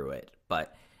me through it.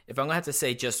 But if I'm going to have to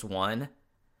say just one,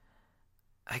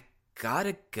 I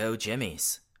gotta go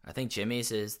Jimmy's. I think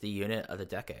Jimmy's is the unit of the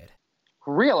decade.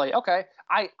 Really? Okay.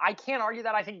 I can't argue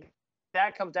that. I think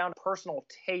that comes down to personal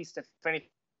taste, if anything.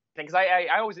 Because I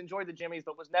always enjoyed the Jimmys,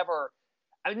 but I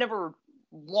was never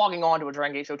logging on to a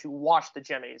Dragon Gate show to watch the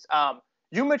Jimmys.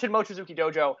 You mentioned Mochizuki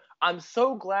Dojo. I'm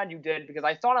so glad you did, because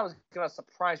I thought I was going to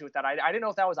surprise you with that. I didn't know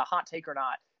if that was a hot take or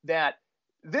not, that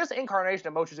this incarnation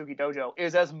of Mochizuki Dojo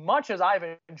is as much as I've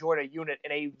enjoyed a unit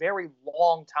in a very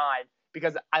long time,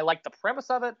 because I like the premise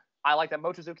of it. I like that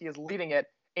Mochizuki is leading it,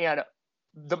 and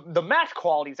the match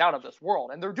quality is out of this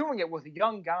world. And they're doing it with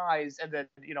young guys, and then,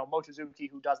 Mochizuki,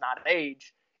 who does not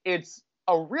age. It's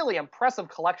a really impressive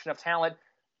collection of talent,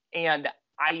 and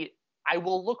I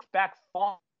will look back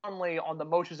fondly on the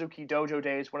Mochizuki Dojo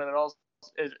days when it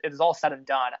is all said and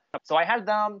done. So I had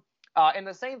them. In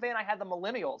the same vein, I had the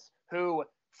Millennials, who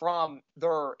from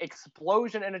their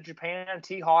explosion into Japan,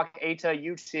 T-Hawk,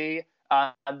 Eita, UT,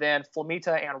 and then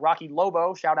Flamita and Rocky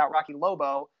Lobo, shout out Rocky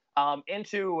Lobo,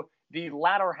 into the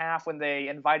latter half when they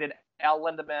invited Al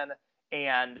Lindemann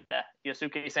and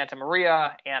Yosuke Santa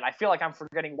Maria, and I feel like I'm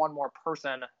forgetting one more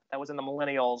person that was in the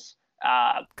Millennials.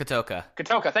 Kotoka.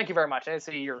 Kotoka, thank you very much. I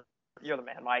see you're the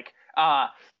man, Mike.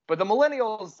 But the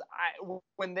Millennials,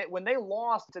 when they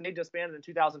lost and they disbanded in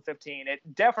 2015, it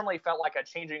definitely felt like a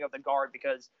changing of the guard,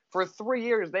 because for 3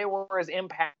 years they were as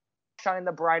Impact shining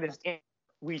the brightest.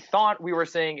 We thought we were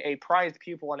seeing a prized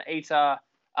pupil in Eita,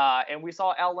 and we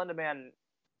saw Al Lindemann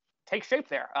take shape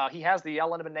there. He has the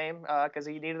Al Lindemann name because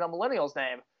he needed a Millennials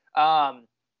name.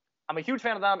 I'm a huge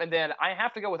fan of them, and then I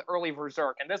have to go with early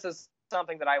Berserk, and this is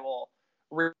something that I will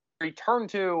return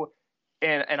to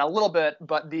in a little bit,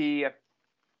 but the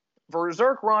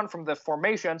Berserk run from the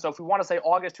formation, so if we want to say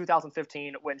August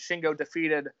 2015, when Shingo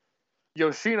defeated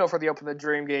Yoshino for the Open the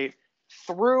Dream Gate,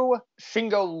 through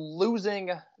Shingo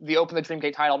losing the Open the Dream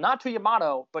Gate title, not to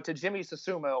Yamato, but to Jimmy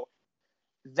Susumu,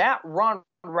 that run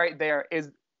right there is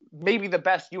maybe the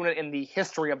best unit in the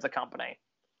history of the company.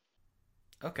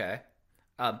 Okay.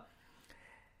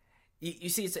 You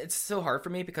see, it's so hard for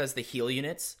me because the heel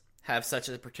units have such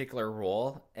a particular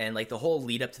role, and like the whole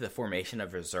lead up to the formation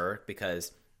of Berserk,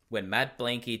 because when Mad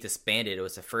Blankey disbanded, it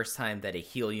was the first time that a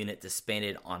heel unit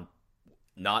disbanded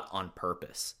not on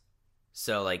purpose.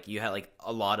 So like you had like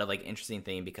a lot of like interesting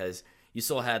thing, because you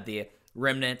still had the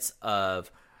remnants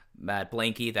of Mad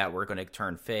Blankey that were going to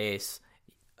turn face,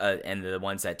 and the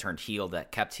ones that turned heel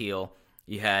that kept heel.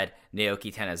 You had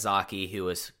Naoki Tanizaki, who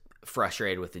was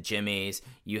frustrated with the Jimmies.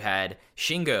 You had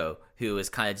Shingo, who was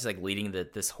kind of just like leading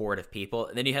this horde of people.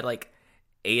 And then you had like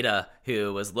Eita,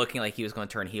 who was looking like he was going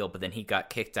to turn heel, but then he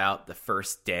got kicked out the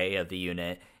first day of the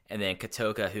unit. And then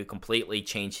Kotoka, who completely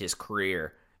changed his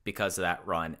career because of that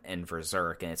run in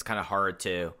Berserk. And it's kind of hard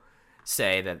to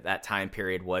say that time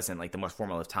period wasn't like the most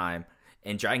formative time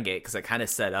in Dragon Gate, because it kind of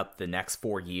set up the next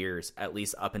 4 years, at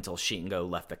least up until Shingo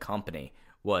left the company,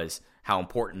 was how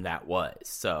important that was.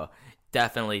 So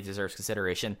definitely deserves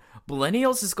consideration.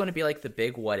 Millennials is going to be like the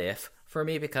big what if for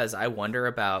me, because I wonder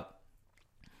about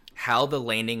how the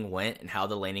landing went and how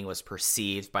the landing was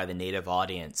perceived by the native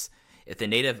audience. If the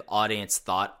native audience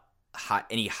thought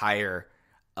any higher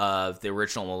of the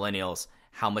original Millennials,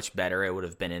 how much better it would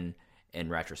have been in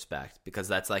retrospect, because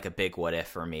that's like a big what if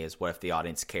for me, is what if the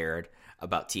audience cared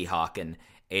about T-Hawk and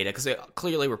Eita, because they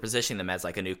clearly were positioning them as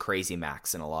like a new Crazy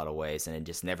Max in a lot of ways, and it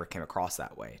just never came across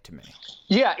that way to me.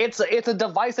 Yeah, it's a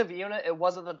divisive unit. It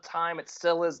was at the time. It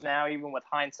still is now, even with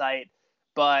hindsight.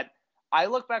 But I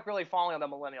look back really fondly on the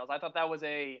Millennials. I thought that was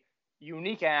a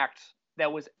unique act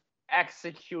that was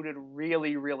executed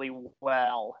really, really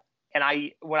well. And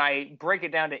when I break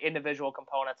it down to individual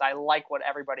components, I like what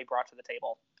everybody brought to the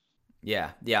table. Yeah.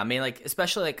 I mean, like,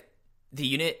 especially like the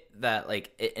unit that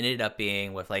like it ended up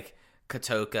being with like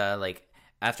Kotoka, like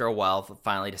after a while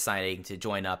finally deciding to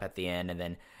join up at the end, and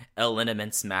then El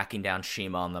Lindemann smacking down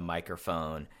Shima on the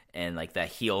microphone, and like that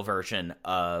heel version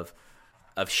of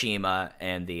Shima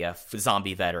and the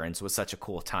zombie veterans was such a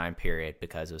cool time period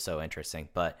because it was so interesting.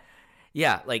 But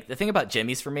yeah, like the thing about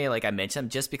Jimmy's for me, like I mentioned them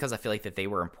just because I feel like that they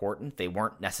were important. They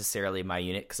weren't necessarily my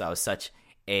unit because I was such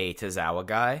a Tozawa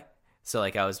guy. So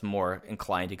like I was more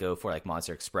inclined to go for like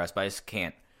Monster Express, but I just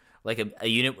can't, like a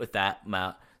unit with that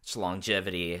much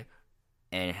longevity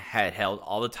and had held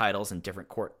all the titles in different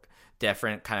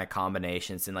kind of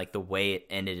combinations, and like the way it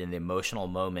ended in the emotional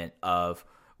moment of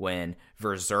when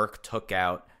Berserk took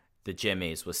out the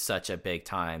Jimmies was such a big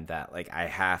time that like I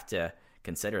have to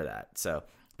consider that. So,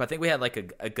 but I think we had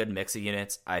like a good mix of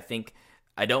units. I think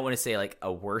I don't want to say like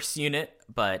a worse unit,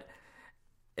 but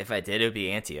if I did, it would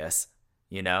be Antius,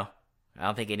 you know? I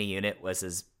don't think any unit was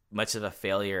as much of a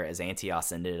failure as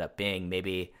Antios ended up being.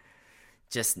 Maybe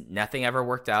just nothing ever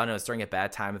worked out, and it was during a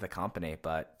bad time of the company.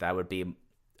 But that would be,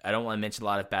 I don't want to mention a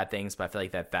lot of bad things, but I feel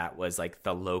like that was like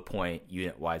the low point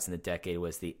unit-wise in the decade,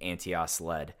 was the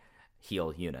Antios-led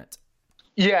heel unit.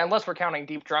 Yeah, unless we're counting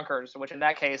Deep Drunkers, which in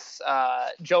that case,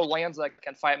 Joe Lanza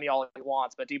can fight me all he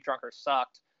wants, but Deep Drunkers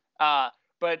sucked.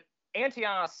 But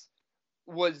Antios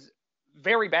was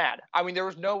very bad. I mean, there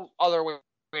was no other way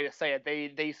to say it.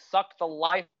 They sucked the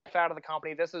life out of the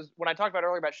company. This is, when I talked about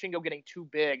earlier about Shingo getting too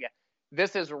big,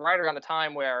 this is right around the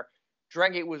time where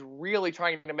Dragon Gate was really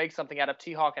trying to make something out of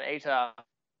T-Hawk and Eita,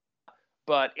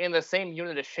 but in the same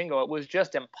unit as Shingo, it was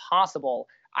just impossible.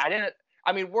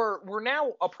 We're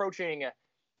now approaching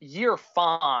year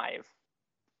 5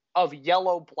 of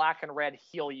yellow, black, and red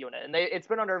heel unit, and it's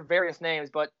been under various names,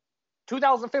 but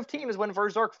 2015 is when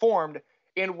Berserk formed,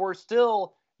 and we're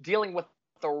still dealing with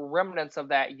the remnants of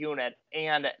that unit.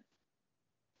 And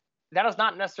that is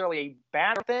not necessarily a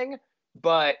bad thing,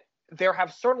 but there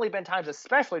have certainly been times,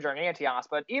 especially during Antios,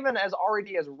 but even as RED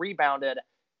has rebounded,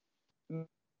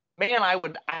 man, I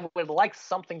would like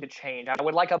something to change. I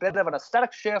would like a bit of an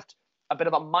aesthetic shift, a bit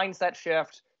of a mindset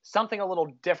shift, something a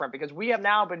little different, because we have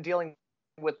now been dealing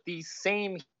with the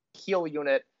same heel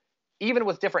unit, even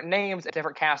with different names and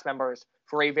different cast members,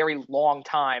 for a very long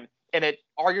time. And it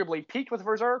arguably peaked with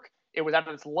Berserk. It was at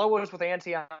its lowest with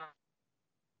Antios.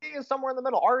 Is somewhere in the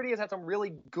middle. RED has had some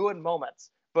really good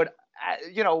moments, but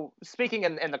speaking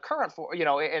in the current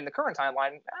in the current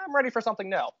timeline, I'm ready for something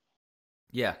new.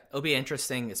 Yeah, it'll be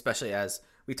interesting, especially as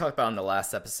we talked about in the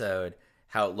last episode,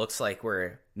 how it looks like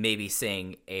we're maybe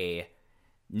seeing a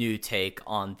new take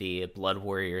on the Blood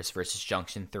Warriors versus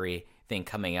Junction 3 thing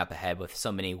coming up ahead, with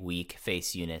so many weak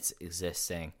face units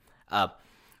existing.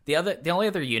 The only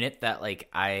other unit that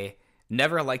I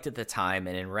never liked at the time,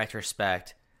 and in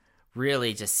retrospect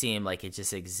really just seemed like it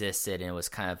just existed and it was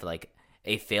kind of like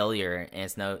a failure, and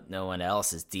it's no one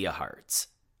else, is Dia Hearts.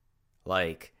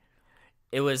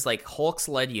 It was like Hulk's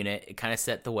led unit. It kind of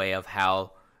set the way of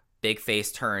how big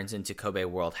face turns into Kobe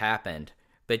World happened,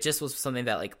 but it just was something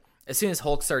that as soon as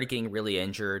Hulk started getting really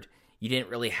injured, you didn't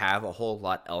really have a whole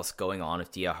lot else going on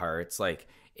with Dia Hearts.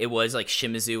 It was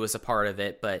Shimizu was a part of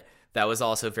it, but that was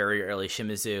also very early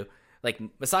Shimizu.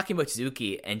 Masaki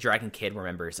Mochizuki and Dragon Kid were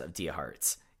members of Dia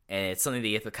Hearts. And it's something that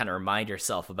you have to kind of remind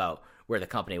yourself about where the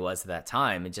company was at that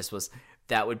time. It just was,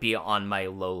 that would be on my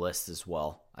low list as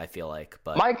well, I feel like.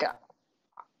 But Mike,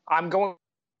 I'm going to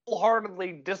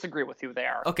wholeheartedly disagree with you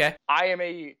there. Okay. I am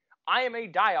a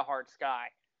Dia Hearts guy.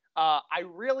 I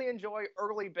really enjoy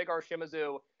early Big R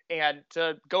Shimizu, and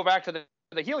to go back to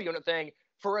the heel unit thing,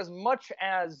 for as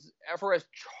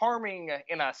charming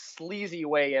in a sleazy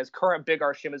way as current Big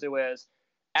R Shimizu is,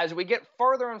 as we get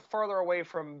further and further away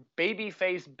from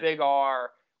babyface Big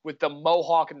R with the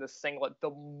mohawk and the singlet, the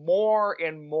more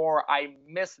and more I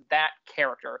miss that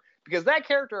character. Because that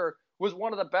character was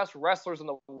one of the best wrestlers in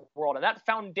the world, and that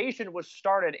foundation was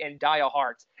started in Dia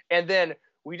Hearts. And then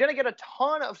we didn't get a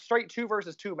ton of straight 2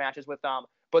 versus 2 matches with them,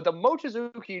 but the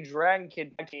Mochizuki Dragon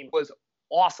Kid team was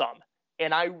awesome.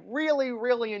 And I really,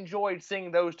 really enjoyed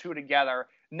seeing those two together.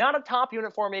 Not a top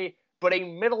unit for me, but a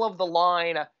middle of the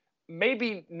line,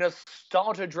 maybe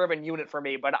nostalgia-driven unit for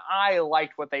me, but I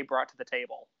liked what they brought to the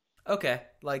table. Okay,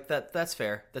 that's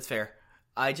fair. That's fair.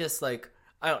 I just I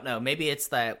don't know. Maybe it's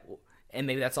that, and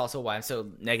maybe that's also why I'm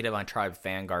so negative on Tribe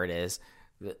Vanguard, is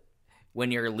that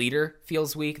when your leader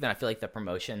feels weak, then I feel like the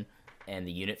promotion and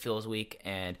the unit feels weak.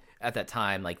 And at that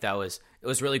time, it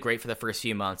was really great for the first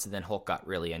few months, and then Hulk got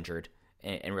really injured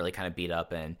and really kind of beat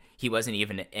up, and he wasn't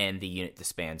even in the unit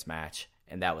disbands match,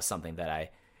 and that was something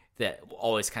that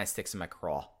always kind of sticks in my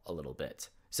craw a little bit.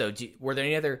 So were there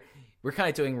any other, we're kind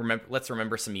of doing let's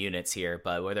remember some units here,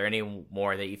 but were there any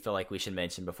more that you feel like we should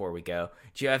mention before we go?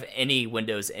 Do you have any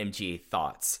Windows MG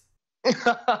thoughts?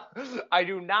 I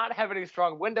do not have any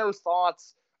strong Windows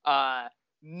thoughts,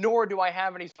 nor do I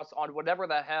have any thoughts on whatever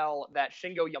the hell that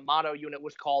Shingo Yamato unit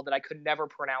was called that I could never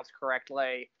pronounce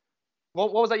correctly.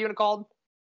 What was that unit called?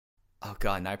 Oh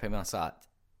god, Naipe Mansat.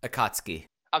 Akatsuki.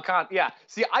 Yeah.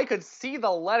 See, I could see the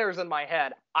letters in my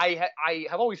head. I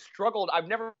have always struggled. I've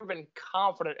never been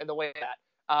confident in the way that.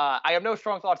 I have no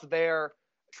strong thoughts there.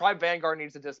 Tribe Vanguard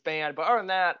needs to disband. But other than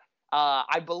that,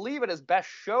 I believe it is best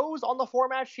shows on the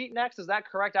format sheet next. Is that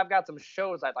correct? I've got some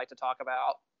shows I'd like to talk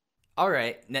about. All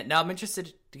right. Now I'm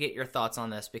interested to get your thoughts on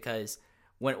this, because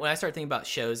when I start thinking about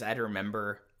shows, I had to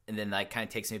remember, and then that kind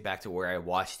of takes me back to where I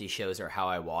watch these shows or how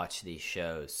I watch these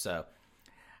shows. So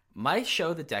my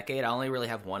show of the decade, I only really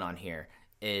have one on here,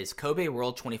 is Kobe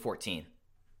World 2014.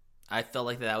 I felt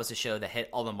like that was a show that hit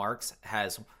all the marks,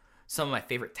 has some of my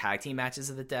favorite tag team matches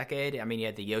of the decade. I mean, you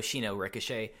had the Yoshino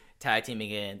Ricochet tag team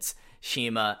against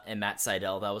Shima and Matt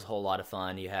Sydal. That was a whole lot of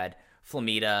fun. You had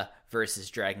Flamita versus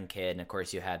Dragon Kid, and of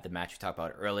course you had the match we talked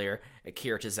about earlier,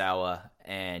 Akira Tozawa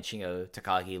and Shingo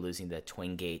Takagi losing the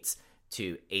Twin Gates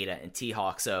to Ada and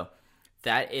T-Hawk. So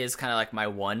that is kind of like my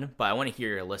one, but I want to hear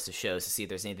your list of shows to see if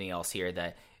there's anything else here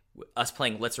that us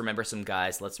playing. Let's remember some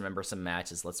guys, let's remember some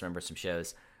matches, let's remember some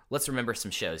shows. Let's remember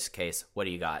some shows. Case, what do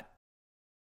you got?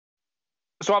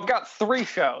 So I've got 3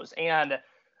 shows, and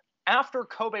after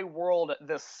Kobe World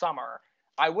this summer,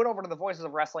 I went over to the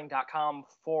voicesofwrestling.com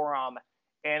forum,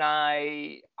 and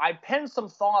I penned some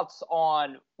thoughts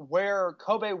on where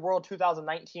Kobe World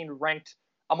 2019 ranked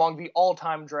among the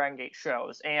all-time Dragon Gate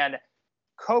shows. And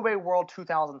Kobe World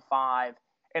 2005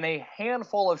 and a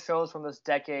handful of shows from this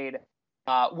decade,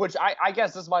 which I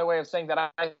guess this is my way of saying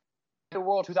that the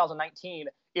World 2019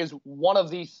 is one of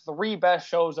the 3 best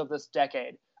shows of this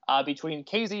decade. Between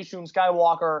KZ Shun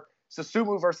Skywalker,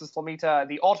 Susumu versus Flamita,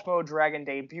 the Ultimo Dragon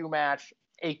debut match,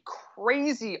 a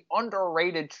crazy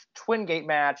underrated Twin Gate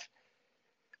match,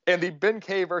 and the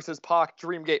Ben-K versus Pac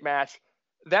Dream Gate match.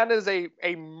 That is a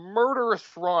murderous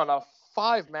run of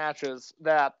 5 matches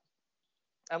that,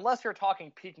 unless you're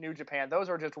talking peak New Japan, those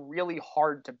are just really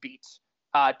hard to beat.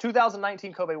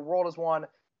 2019 Kobe World is one.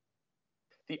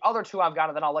 The other 2 I've got,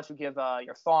 and then I'll let you give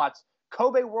your thoughts.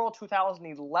 Kobe World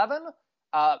 2011,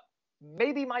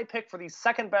 maybe my pick for the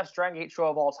second best Dragon Gate show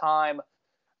of all time.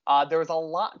 There's a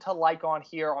lot to like on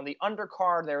here. On the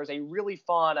undercard, there's a really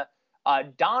fun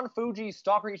Don Fuji,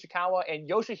 Stalker Ishikawa, and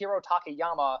Yoshihiro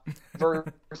Takayama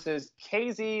versus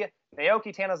KZ,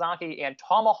 Naoki Tanizaki, and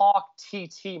Tomahawk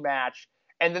TT match.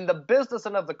 And then the business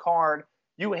end of the card,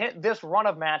 you hit this run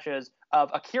of matches of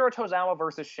Akira Tozawa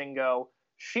versus Shingo,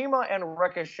 Shima and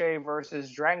Ricochet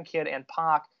versus Dragon Kid and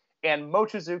Pac, and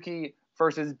Mochizuki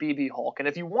versus BB Hulk. And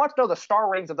if you want to know the star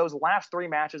ratings of those last 3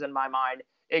 matches in my mind,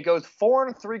 it goes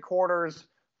 4 3/4,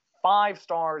 5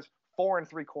 stars, 4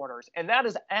 3/4. And that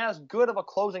is as good of a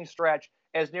closing stretch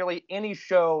as nearly any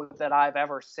show that I've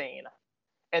ever seen.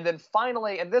 And then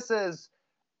finally, and this is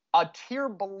a tier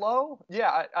below,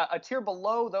 a tier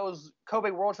below those Kobe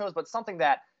World shows, but something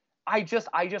that I just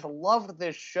loved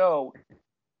this show.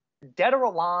 Dead or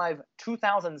Alive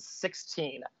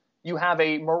 2016. You have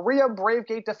a Maria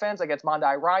Bravegate defense against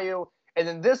Mondai Ryu, and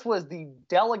then this was the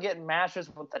delegate matches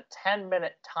with the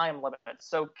 10-minute time limit.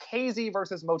 So KZ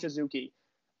versus Mochizuki,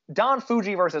 Don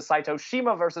Fuji versus Saito,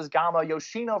 Shima versus Gama,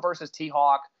 Yoshino versus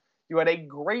T-Hawk. You had a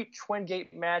great Twin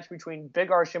Gate match between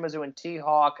Big R Shimizu and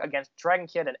T-Hawk against Dragon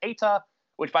Kid and Eita,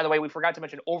 which, by the way, we forgot to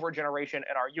mention Over Generation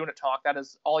in our unit talk. That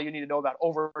is all you need to know about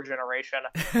Over Generation.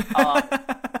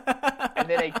 And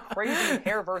then a crazy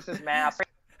hair versus mask.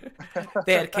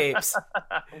 They had capes.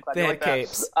 They had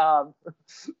capes.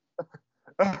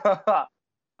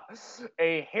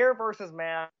 A hair versus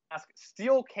mask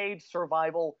steel cage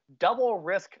survival double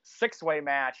risk 6-way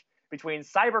match between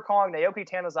Cyber Kong, Naoki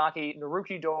Tanizaki,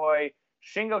 Naruki Doi,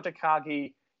 Shingo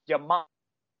Takagi,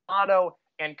 Yamato,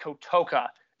 and Kotoka.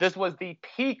 This was the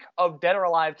peak of Dead or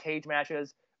Alive cage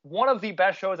matches. One of the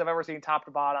best shows I've ever seen top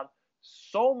to bottom.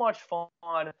 So much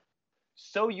fun.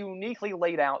 So uniquely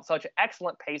laid out. Such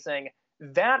excellent pacing.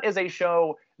 That is a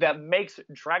show that makes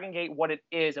Dragon Gate what it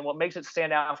is and what makes it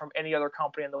stand out from any other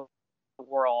company in the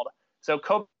world. So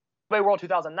Kobe World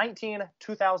 2019,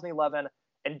 2011,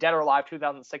 and Dead or Alive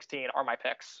 2016 are my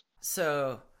picks.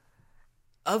 So,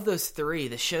 of those 3,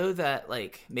 the show that,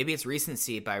 like, maybe it's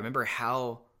recency, but I remember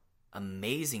how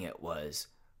amazing it was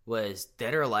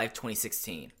Dead or Alive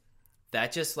 2016.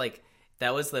 That just, like,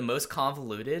 that was the most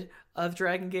convoluted of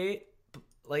Dragon Gate,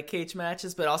 like, cage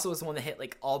matches, but also was the one that hit,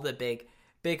 like, all the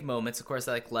big moments. Of course,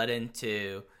 that, like, led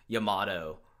into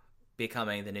Yamato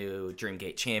becoming the new Dream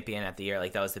Gate champion at the year.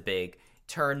 Like, that was the big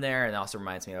turn there, and it also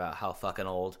reminds me about how fucking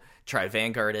old Tri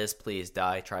Vanguard is. Please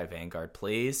die, Tri Vanguard,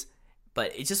 please.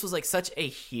 But it just was, like, such a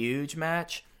huge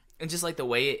match, and just, like, the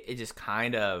way it just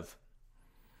kind of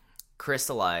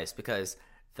crystallized, because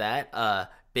that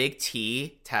Big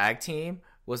T tag team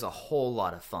was a whole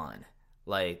lot of fun.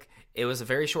 Like, it was a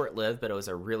very short-lived, but it was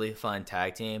a really fun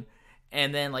tag team.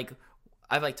 And then, like,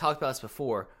 I've, like, talked about this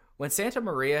before, when Santa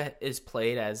Maria is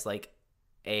played as, like,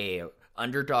 a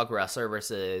underdog wrestler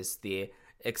versus the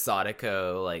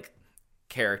Exotico, like,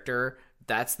 character,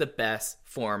 that's the best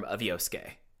form of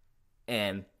Yosuke.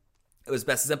 And it was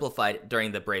best exemplified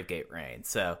during the Bravegate reign.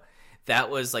 So that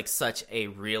was, like, such a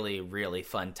really, really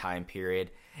fun time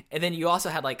period. And then you also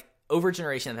had, like, Over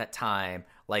Generation at that time.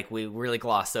 Like, we really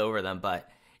glossed over them, but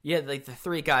you had, like, the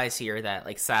 3 guys here that,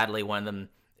 like, sadly one of them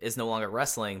is no longer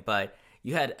wrestling, but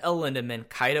you had El Lindemann,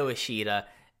 Kaito Ishida,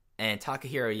 and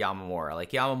Takahiro Yamamura.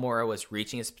 Like, Yamamura was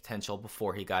reaching his potential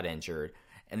before he got injured.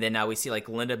 And then now we see, like,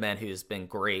 Lindemann, who's been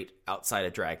great outside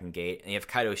of Dragon Gate. And you have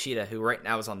Kaito Ishida, who right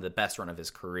now is on the best run of his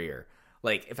career.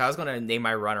 Like, if I was going to name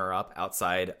my runner-up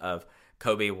outside of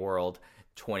Kobe World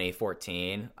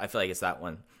 2014, I feel like it's that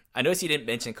one. I noticed you didn't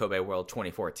mention Kobe World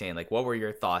 2014. Like, what were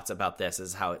your thoughts about this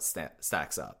as how it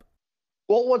stacks up?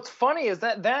 Well, what's funny is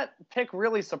that pick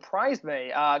really surprised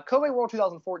me. Kobe World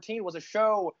 2014 was a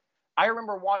show I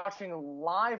remember watching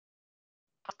live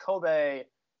Kobe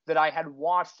that I had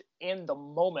watched in the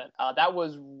moment. That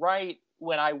was right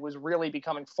when I was really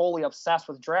becoming fully obsessed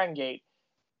with Dragon Gate.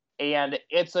 And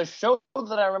it's a show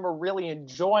that I remember really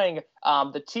enjoying.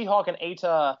 The T-Hawk and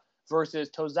Eita versus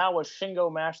Tozawa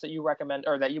Shingo match that you recommend,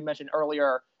 or that you mentioned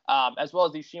earlier, as well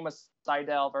as the Shima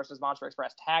Seidel versus Monster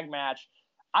Express tag match.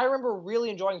 I remember really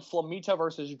enjoying Flamita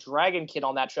versus Dragon Kid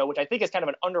on that show, which I think is kind of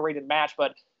an underrated match,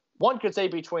 but one could say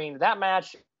between that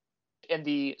match and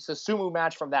the Susumu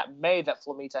match from that May that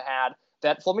Flamita had,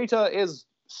 that Flamita is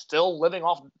still living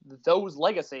off those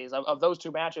legacies of those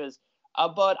two matches.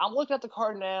 But I'm looking at the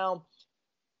card now.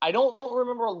 I don't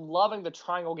remember loving the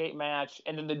Triangle Gate match,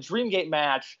 and then the Dream Gate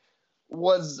match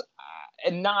was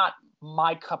not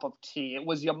my cup of tea. It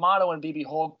was Yamato and BB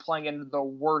Hulk playing into the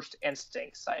worst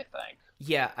instincts, I think.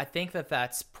 Yeah, I think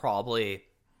that's probably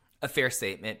a fair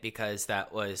statement, because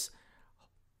that was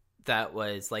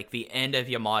like the end of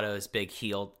Yamato's big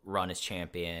heel run as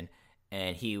champion,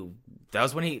 and that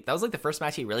was like the first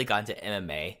match he really got into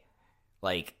MMA.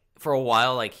 Like for a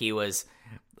while, like he was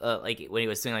like when he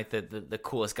was doing like the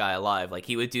coolest guy alive, like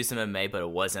he would do some MMA, but it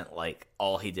wasn't like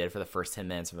all he did for the first 10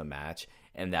 minutes of a match,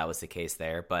 and that was the case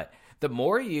there. But the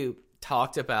more you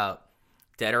talked about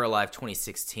Dead or Alive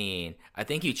 2016, I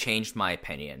think you changed my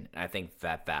opinion. I think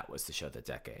that was the show of the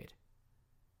decade.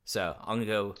 So I'm gonna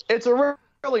go. It's a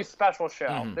really special show.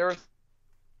 Mm-hmm. There's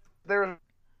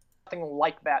nothing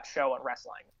like that show in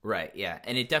wrestling. Right, yeah.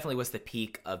 And it definitely was the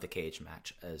peak of the cage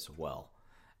match as well.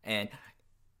 And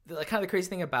kind of the crazy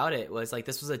thing about it was, like,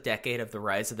 this was a decade of the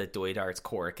rise of the Doi Darts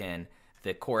Korakuen.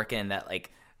 The Korakuen that,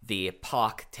 like, the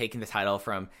Pac taking the title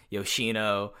from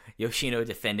Yoshino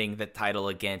defending the title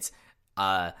against,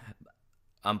 I'm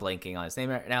blanking on his name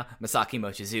right now, Masaki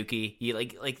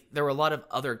Mochizuki. Like there were a lot of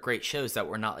other great shows that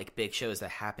were not, like, big shows that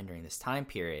happened during this time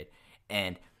period.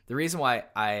 And the reason why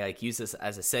I, like, use this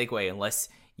as a segue, unless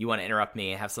you want to interrupt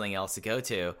me and have something else to go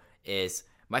to, is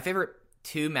my favorite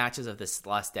two matches of this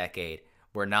last decade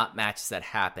were not matches that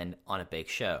happened on a big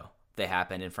show. They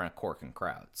happened in front of Korakuen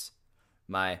crowds.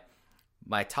 My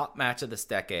top match of this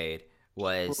decade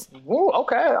was... Ooh,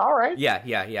 okay, all right.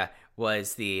 Yeah.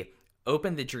 Was the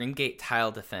Dream Gate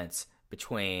title defense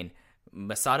between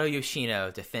Masato Yoshino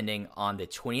defending on the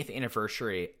 20th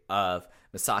anniversary of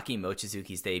Masaki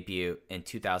Mochizuki's debut in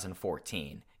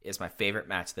 2014. Is my favorite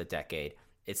match of the decade.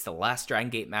 It's the last Dragon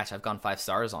Gate match I've gone 5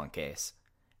 stars on, Case.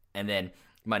 And then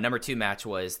my number 2 match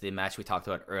was the match we talked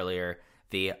about earlier,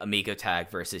 the Amigo tag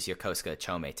versus Yokosuka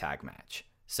Chome tag match.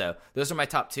 So those are my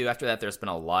top 2. After that, there's been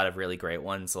a lot of really great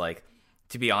ones. Like,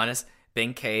 to be honest,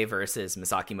 Ben-K versus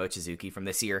Masaki Mochizuki from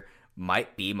this year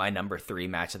might be my number 3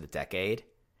 match of the decade.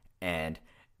 And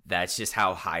that's just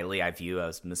how highly I view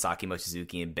as Masaki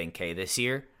Mochizuki and Ben-K this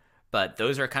year. But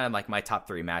those are kind of like my top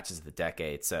 3 matches of the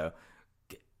decade. So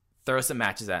throw some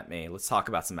matches at me. Let's talk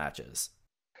about some matches.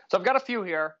 So I've got a few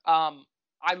here.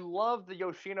 I love the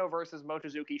Yoshino versus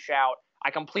Mochizuki shout. I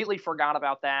completely forgot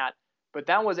about that. But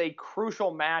that was a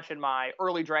crucial match in my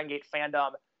early Dragon Gate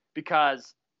fandom,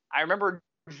 because I remember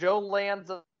Joe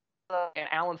Lanza and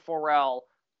Alan Forel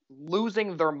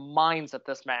losing their minds at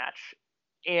this match.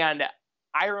 And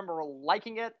I remember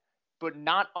liking it, but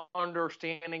not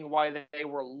understanding why they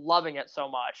were loving it so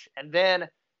much. And then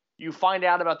you find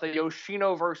out about the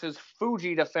Yoshino versus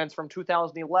Fuji defense from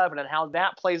 2011 and how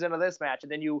that plays into this match.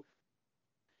 And then you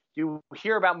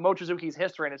hear about Mochizuki's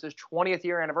history, and it's his 20th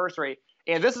year anniversary.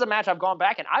 And this is a match I've gone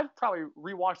back, and I've probably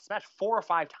rewatched this match 4 or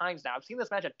 5 times now. I've seen this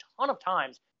match a ton of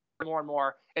times, more and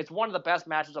more. It's one of the best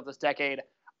matches of this decade.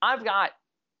 I've got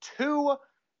 2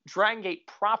 Dragon Gate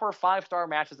proper 5-star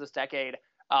matches this decade.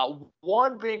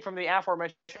 One being from the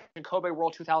aforementioned Kobe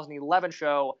World 2011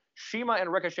 show, Shima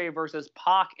and Ricochet versus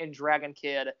Pac and Dragon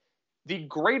Kid. The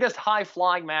greatest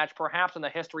high-flying match perhaps in the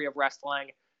history of wrestling.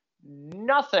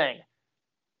 Nothing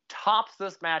tops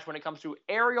this match when it comes to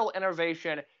aerial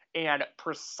innovation and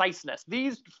preciseness.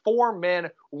 These 4 men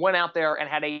went out there and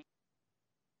had a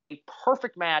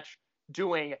perfect match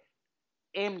doing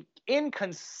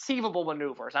inconceivable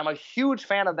maneuvers. I'm a huge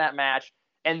fan of that match.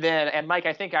 And Mike,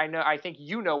 I think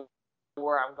you know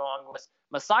where I'm going with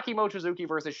Masaki Mochizuki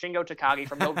versus Shingo Takagi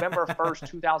from November 1st,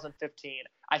 2015.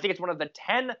 I think it is one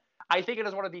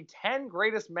of the 10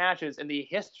 greatest matches in the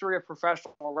history of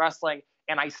professional wrestling,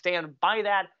 and I stand by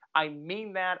that. I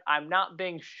mean that. I'm not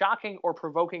being shocking or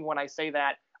provoking when I say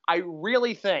that. I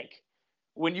really think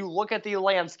when you look at the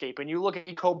landscape and you look at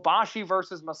Kobashi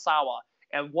versus Masawa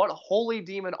and what Holy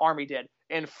Demon Army did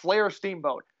and Flair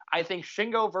Steamboat, I think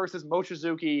Shingo versus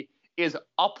Mochizuki is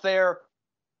up there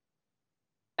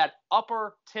at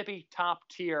upper tippy top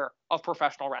tier of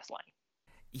professional wrestling.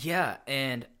 Yeah,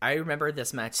 and I remember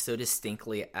this match so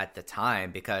distinctly at the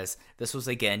time, because this was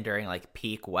again during like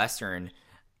peak Western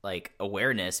like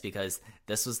awareness, because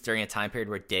this was during a time period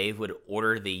where Dave would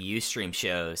order the Ustream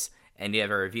shows and you have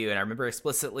a review. And I remember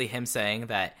explicitly him saying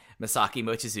that Masaki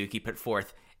Mochizuki put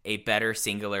forth a better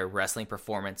singular wrestling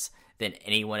performance than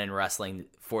anyone in wrestling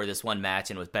for this one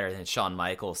match and was better than Shawn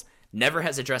Michaels. Never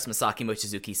has addressed Masaki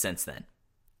Mochizuki since then.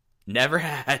 Never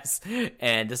has.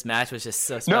 And this match was just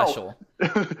so special.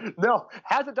 No,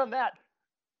 hasn't done that.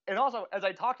 And also, as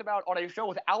I talked about on a show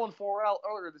with Alan Forel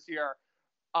earlier this year,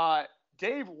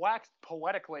 Dave waxed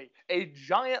poetically a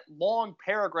giant long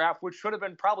paragraph, which should have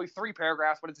been probably 3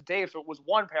 paragraphs, but it's Dave, so it was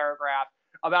 1 paragraph,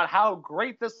 about how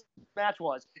great this match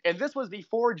was. And this was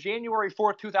before January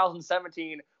 4th,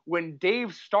 2017, when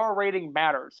Dave's star rating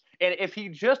matters. And if he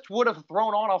just would have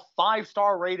thrown on a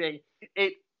 5-star rating,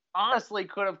 it honestly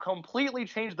could have completely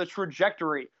changed the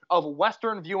trajectory of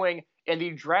Western viewing and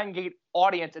the Dragon Gate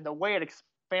audience and the way it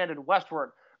expanded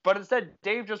westward. But instead,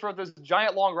 Dave just wrote this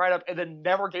giant long write-up and then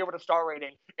never gave it a star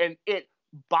rating. And it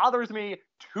bothers me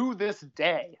to this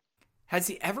day. Has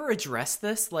he ever addressed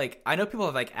this? Like, I know people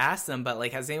have, like, asked him, but,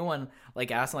 like, has anyone, like,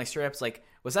 asked him, like, straight up, like,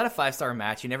 was that a 5-star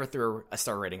match? You never threw a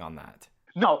star rating on that.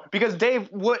 No, because Dave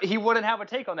wouldn't have a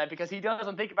take on that because he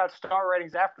doesn't think about star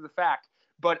ratings after the fact.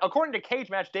 But according to Cage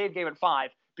Match, Dave gave it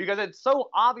 5 because it's so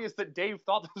obvious that Dave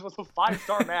thought this was a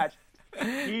 5-star match.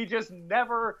 He just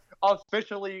never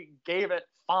officially gave it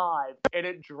 5, and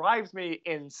it drives me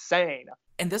insane.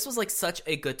 And this was, like, such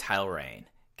a good title reign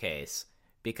case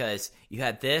because you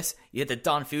had the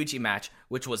Don Fuji match,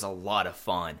 which was a lot of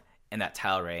fun in that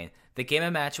title reign. The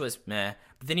Game match was meh,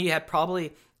 but then you had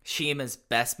probably Shima's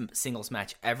best singles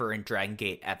match ever in Dragon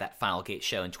Gate at that Final Gate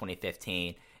show in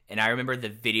 2015. And I remember the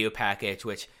video package,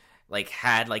 which like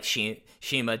had like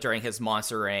Shima during his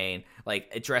monster reign, like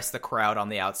address the crowd on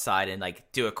the outside and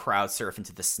like do a crowd surf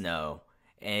into the snow.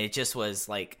 And it just was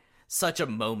like such a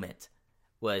moment,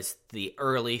 was the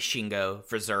early Shingo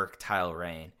Berserk title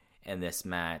reign in this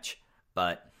match.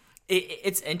 But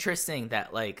it's interesting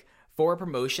that like for a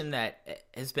promotion that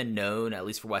has been known, at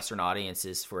least for Western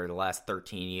audiences, for the last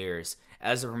 13 years,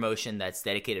 as a promotion that's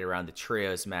dedicated around the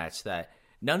trios match, that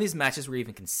none of these matches we're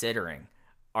even considering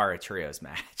are a trios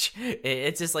match.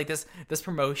 It's just like this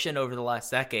promotion over the last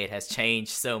decade has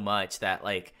changed so much that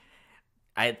like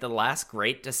the last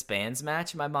great disbands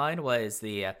match in my mind was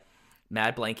the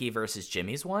Mad Blanky versus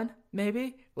Jimmy's one,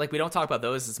 maybe. Like we don't talk about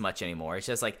those as much anymore. It's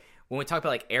just like when we talk about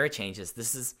like era changes,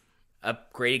 this is a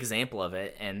great example of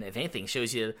it, and if anything,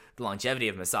 shows you the longevity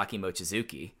of Masaki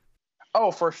Mochizuki. Oh,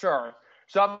 for sure.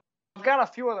 So I've got a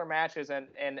few other matches,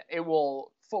 and it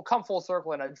will come full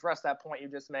circle and address that point you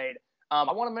just made. I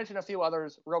want to mention a few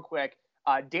others real quick.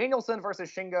 Danielson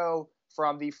versus Shingo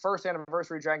from the first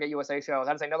anniversary Dragon Gate USA show.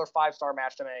 That is another 5-star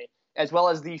match to me, as well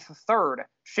as the third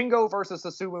Shingo versus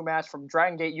Susumu match from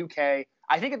Dragon Gate UK.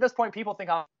 I think at this point people think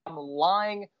I'm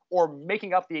lying or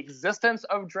making up the existence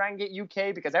of Dragon Gate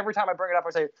UK because every time I bring it up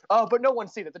I say, oh, but no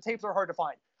one's seen it. The tapes are hard to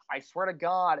find. I swear to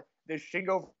God, this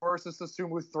Shingo versus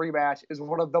Susumu 3 match is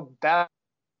one of the best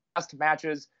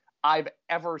matches I've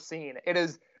ever seen. It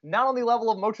is not on the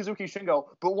level of Mochizuki Shingo,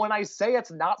 but when I say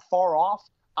it's not far off,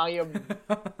 I am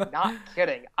not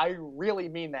kidding. I really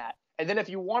mean that. And then if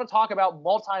you want to talk about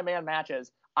multi-man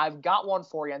matches, I've got one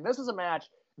for you. And this is a match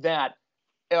that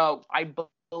I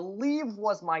believe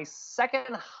was my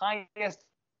second highest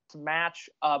match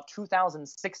of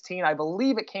 2016. I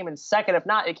believe it came in second. If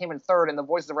not, it came in third in the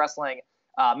Voices of Wrestling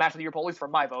match of the year poll, at least for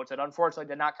my votes. It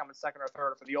unfortunately did not come in second or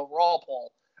third for the overall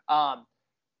poll.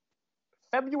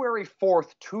 February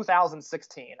 4th,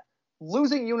 2016,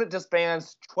 Losing Unit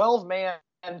disbands 12-man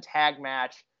tag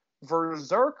match.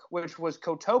 Berserk, which was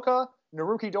Kotoka,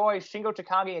 Naruki Doi, Shingo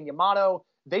Takagi, and Yamato.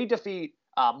 They defeat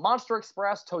Monster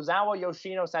Express, Tozawa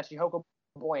Yoshino, Sachihoko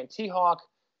Boy, and T-Hawk,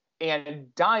 and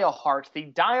Dia Heart. The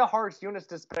Dia Hearts units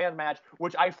disband match,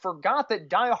 which I forgot that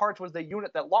Dia Hearts was the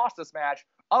unit that lost this match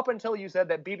up until you said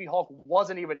that BB Hulk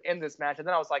wasn't even in this match. And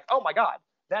then I was like, oh my God,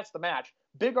 that's the match.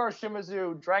 Big R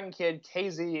Shimizu, Dragon Kid,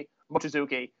 KZ,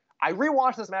 Mochizuki. I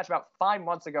rewatched this match about 5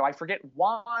 months ago. I forget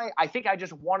why. I think I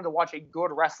just wanted to watch a good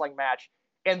wrestling match.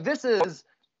 And this is,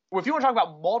 if you want to talk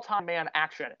about multi-man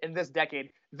action in this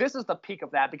decade, this is the peak of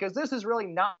that because this is really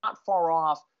not far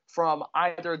off from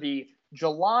either the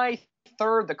July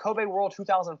 3rd, the Kobe World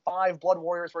 2005 Blood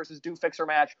Warriors versus Do Fixer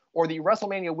match, or the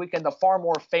WrestleMania weekend, the far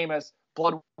more famous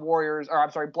Blood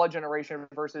Generation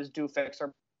versus Do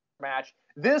Fixer match.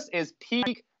 This is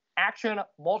peak action,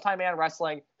 multi-man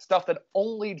wrestling, stuff that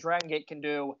only Dragon Gate can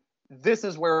do. This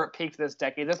is where it peaked this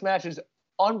decade. This match is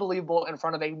unbelievable in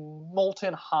front of a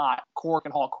molten hot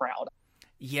Korakuen Hall crowd.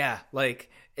 Yeah, like,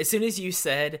 as soon as you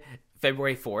said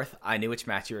February 4th, I knew which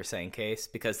match you were saying, Case,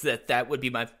 because that would be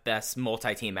my best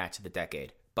multi-team match of the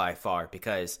decade, by far,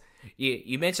 because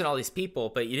you mentioned all these people,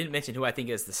 but you didn't mention who I think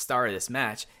is the star of this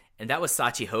match, and that was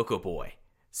Sachihoko Boy.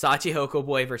 Sachihoko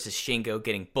Boy versus Shingo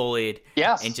getting bullied,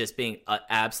 yes, and just being an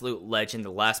absolute legend,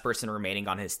 the last person remaining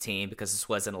on his team because this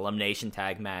was an elimination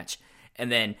tag match.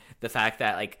 And then the fact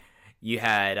that like you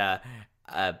had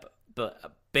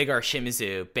Big R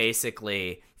Shimizu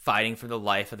basically fighting for the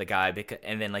life of the guy,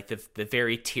 and then like the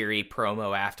very teary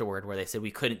promo afterward where they said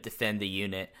we couldn't defend the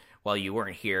unit while you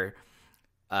weren't here,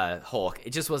 Hulk.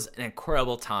 It just was an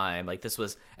incredible time. Like, this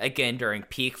was again during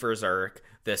peak Berserk.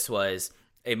 This was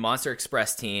a Monster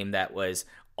Express team that was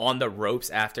on the ropes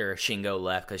after Shingo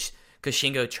left, because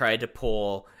Shingo tried to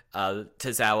pull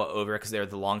Tozawa over because they were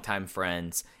the longtime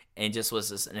friends, and just was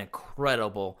just an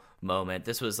incredible moment.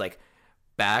 This was like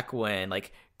back when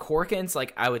like Korakuens,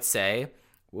 like I would say,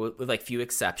 with like few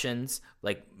exceptions,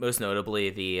 like most notably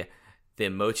the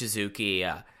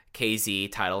Mochizuki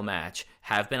KZ title match,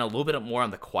 have been a little bit more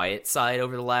on the quiet side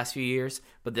over the last few years,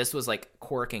 but this was like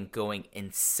Korakuen going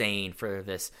insane for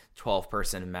this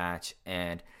 12-person match.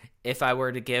 And if I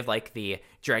were to give like the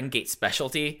Dragon Gate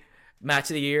specialty match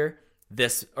of the year,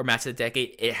 this, or match of the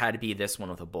decade, it had to be this one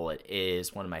with a bullet. It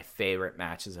is one of my favorite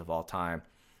matches of all time.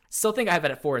 Still think I have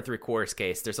it at 4 3/4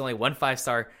 case. There's only one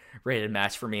 5-star rated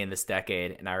match for me in this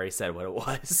decade, and I already said what it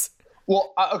was.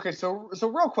 Well, okay, so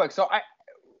real quick, so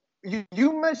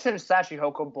you mentioned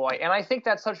Shachihoko Boy, and I think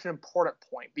that's such an important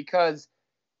point, because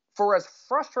for as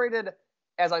frustrated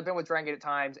as I've been with Dragon Gate at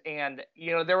times, and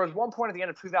you know, there was one point at the end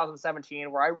of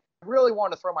 2017 where I really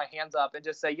wanted to throw my hands up and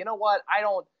just say, you know what, I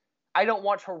don't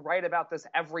want to write about this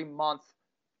every month,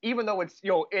 even though it's, you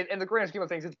know, in the grand scheme of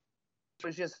things,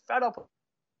 it's just fed up.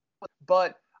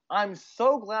 But I'm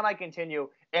so glad I continue,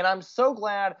 and I'm so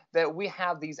glad that we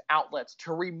have these outlets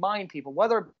to remind people,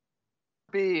 whether it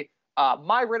be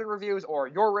my written reviews or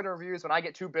your written reviews when I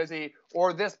get too busy,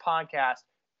 or this podcast.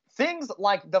 Things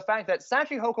like the fact that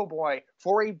Shachihoko Boy,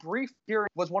 for a brief period,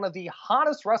 was one of the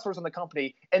hottest wrestlers in the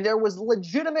company, and there was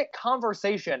legitimate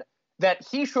conversation that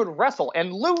he should wrestle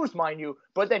and lose, mind you,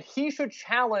 but that he should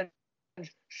challenge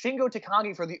Shingo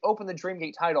Takagi for the Open the Dream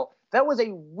Gate title. That was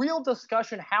a real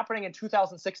discussion happening in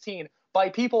 2016 by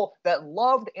people that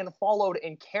loved and followed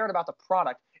and cared about the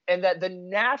product, and that the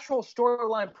natural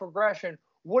storyline progression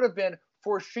would have been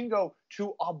for Shingo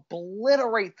to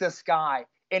obliterate this guy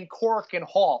in Korakuen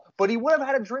Hall, but he would have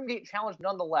had a Dream Gate challenge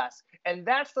nonetheless. And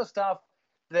that's the stuff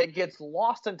that gets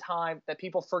lost in time, that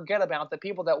people forget about, that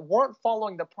people that weren't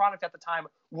following the product at the time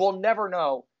will never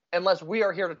know unless we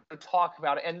are here to talk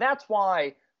about it. And that's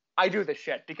why I do this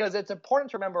shit, because it's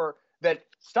important to remember that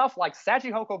stuff like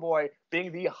Shachihoko Boy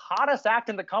being the hottest act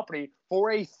in the company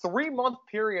for a 3-month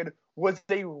period was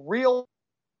a real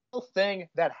thing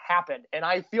that happened. And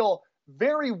I feel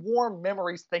very warm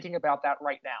memories thinking about that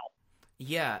right now.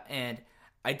 Yeah, and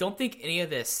I don't think any of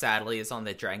this, sadly, is on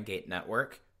the Dragon Gate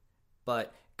network,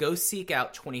 but go seek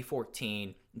out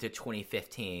 2014 to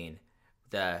 2015,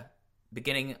 the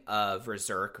beginning of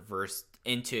Berserk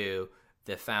into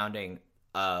the founding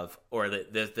of, or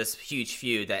this huge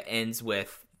feud that ends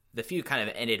with, the feud kind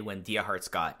of ended when Dia Heart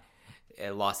Scott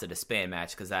lost a disband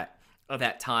match, because at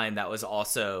that time, that was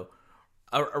also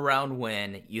around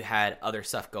when you had other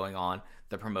stuff going on,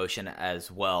 the promotion as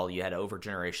well. You had Over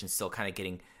Generation still kind of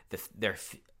getting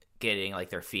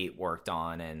their feet worked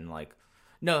on, and like,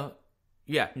 that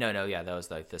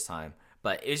was like this time.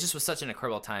 But it was such an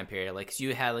incredible time period. Like, 'cause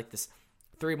you had like this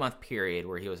 3-month period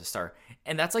where he was a star,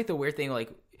 and that's like the weird thing.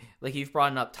 Like you've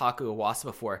brought up Taku Iwasa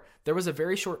before. There was a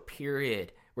very short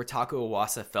period where Taku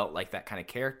Iwasa felt like that kind of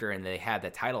character, and they had the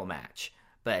title match.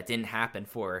 But it didn't happen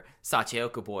for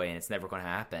Shachihoko Boy, and it's never going to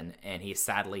happen. And he's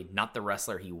sadly not the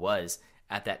wrestler he was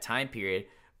at that time period.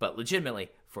 But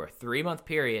legitimately, for a 3-month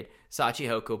period,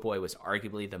 Shachihoko Boy was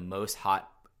arguably the most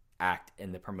hot act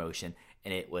in the promotion,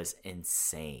 and it was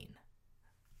insane.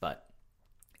 But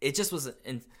it just was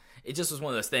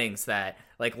one of those things that,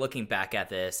 like, looking back at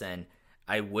this, and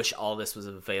I wish all this was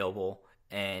available,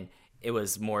 and it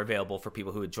was more available for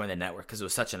people who would join the network, because it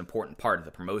was such an important part of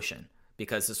the promotion.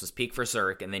 Because this was peak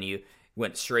Berserk, and then you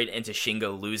went straight into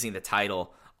Shingo losing the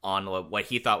title on what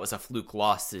he thought was a fluke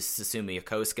loss to Susumu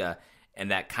Yokosuka, and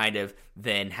that kind of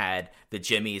then had the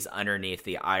Jimmies underneath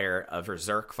the ire of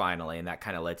Berserk finally, and that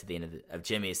kind of led to the end of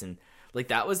Jimmies. And like,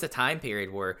 that was the time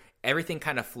period where everything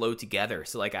kind of flowed together.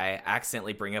 So like, I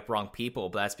accidentally bring up wrong people,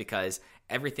 but that's because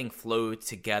everything flowed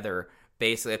together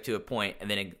basically up to a point,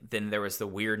 and then there was the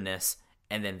weirdness,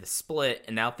 and then the split,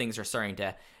 and now things are starting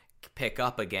to pick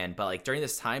up again. But like, during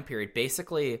this time period,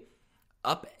 basically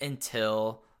up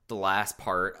until the last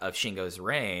part of Shingo's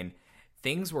reign,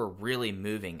 things were really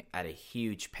moving at a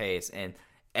huge pace, and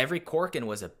every Korakuen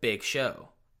was a big show.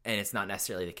 And it's not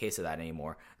necessarily the case of that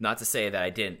anymore. Not to say that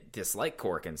I didn't dislike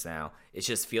Korakuens now. It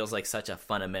just feels like such a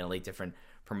fundamentally different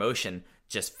promotion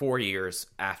just 4 years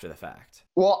after the fact.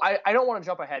 Well, I don't want to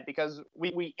jump ahead, because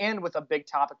we end with a big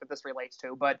topic that this relates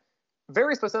to, but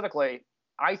very specifically,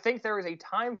 I think there is a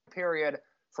time period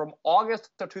from August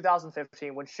of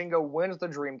 2015, when Shingo wins the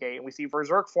Dream Gate, and we see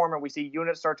Berserk form and we see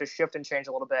units start to shift and change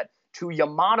a little bit, to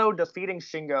Yamato defeating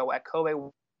Shingo at Kobe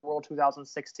World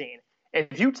 2016.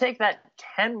 If you take that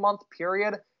 10-month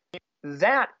period,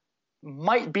 that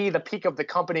might be the peak of the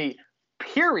company,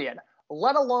 period,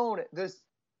 let alone this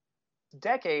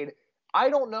decade. I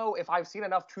don't know if I've seen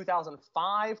enough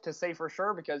 2005 to say for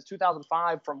sure, because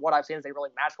 2005, from what I've seen, is a really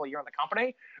magical year in the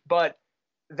company. But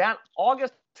that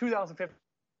August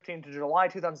 2015 to July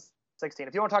 2016,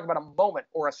 if you want to talk about a moment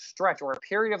or a stretch or a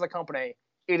period of the company,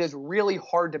 it is really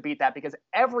hard to beat that, because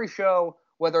every show,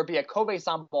 whether it be a Kobe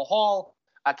Sambo Hall,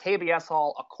 a KBS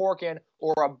Hall, a Corkin,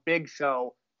 or a big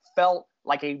show, felt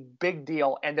like a big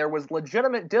deal. And there was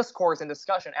legitimate discourse and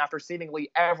discussion after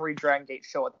seemingly every Dragon Gate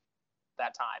show at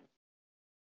that time.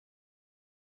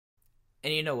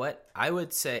 And you know what? I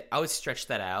would stretch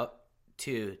that out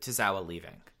to Tozawa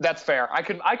leaving. That's fair. I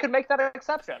could make that an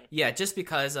exception. Yeah, just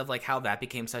because of like how that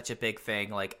became such a big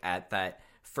thing, like at that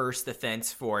first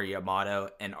defense for Yamato,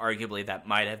 and arguably that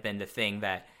might have been the thing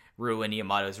that ruined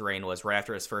Yamato's reign, was right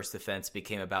after his first defense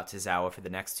became about Tozawa for the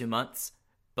next 2 months.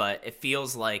 But it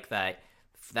feels like that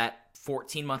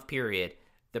 14-month period,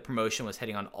 the promotion was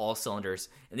hitting on all cylinders.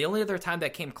 And the only other time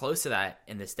that came close to that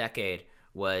in this decade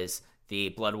was the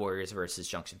Blood Warriors versus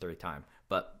Junction 3 time.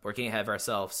 But we're getting ahead of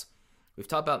ourselves. We've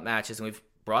talked about matches, and we've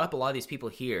brought up a lot of these people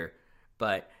here.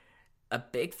 But a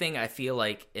big thing I feel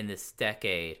like in this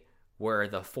decade were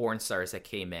the foreign stars that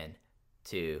came in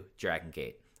to Dragon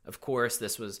Gate. Of course,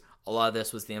 a lot of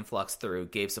this was the influx through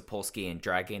Gabe Sapolsky and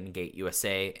Dragon Gate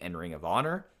USA and Ring of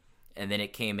Honor. And then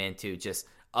it came into just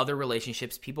other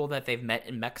relationships, people that they've met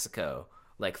in Mexico,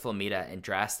 like Flamita and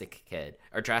Drastic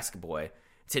Boy,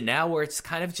 to now where it's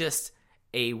kind of just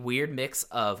a weird mix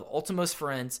of Ultimo's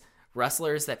friends,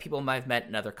 wrestlers that people might have met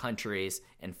in other countries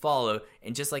and follow,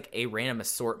 and just like a random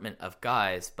assortment of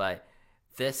guys. But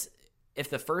if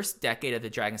the first decade of the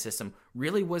Dragon system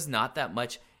really was not that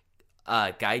much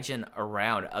Gaijin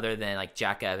around, other than like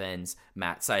Jack Evans,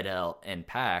 Matt Seidel, and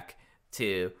Pac,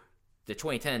 to the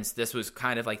 2010s, this was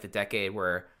kind of like the decade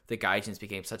where the Gaijins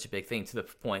became such a big thing, to the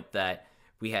point that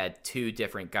we had 2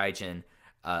 different Gaijin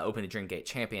Open the Dream Gate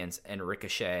champions, and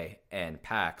Ricochet and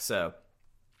Pac. So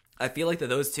I feel like that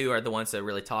those 2 are the ones to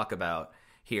really talk about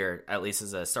here, at least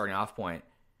as a starting off point.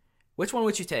 Which one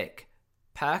would you take,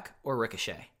 Pac or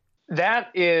Ricochet? That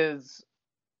is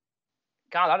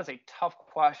a tough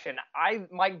question.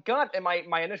 My gut and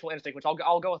my initial instinct, which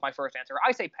I'll go with my first answer,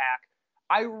 I say Pac.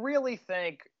 I really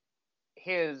think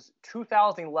his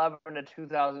 2011 to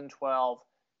 2012,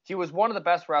 he was one of the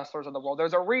best wrestlers in the world.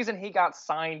 There's a reason he got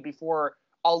signed before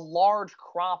a large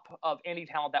crop of indie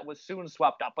talent that was soon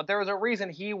swept up. But there was a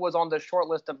reason he was on the short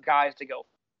list of guys to go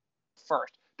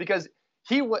first, because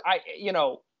he's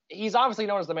obviously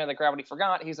known as the man that gravity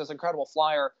forgot. He's this incredible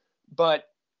flyer. But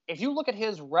if you look at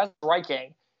his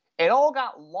striking, it all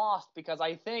got lost because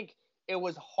I think it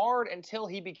was hard until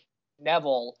he became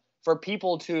Neville for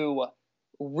people to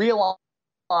realize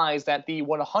that the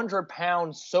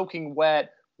 100-pound soaking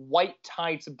wet, white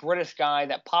tights British guy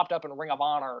that popped up in Ring of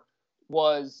Honor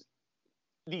was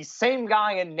the same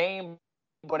guy in name,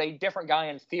 but a different guy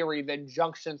in theory than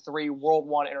Junction 3 World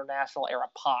 1 International era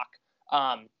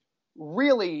Pac.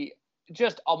 Really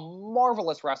just a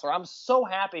marvelous wrestler. I'm so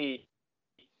happy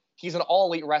he's in All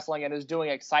Elite Wrestling and is doing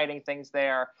exciting things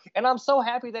there. And I'm so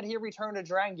happy that he returned to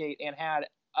Dragon Gate and had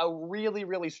a really,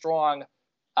 really strong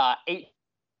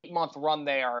 8-month run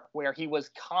there, where he was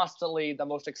constantly the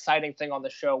most exciting thing on the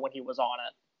show when he was on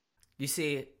it. You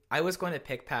see, I was going to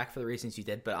pick Pac for the reasons you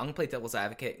did, but I'm going to play devil's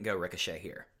advocate and go Ricochet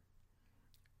here.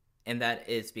 And that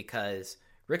is because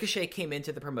Ricochet came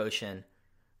into the promotion,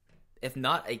 if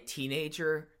not a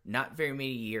teenager, not very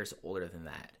many years older than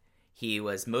that. He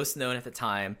was most known at the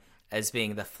time as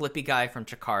being the flippy guy from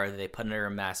Chikara that they put under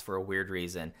a mask for a weird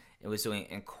reason, and was doing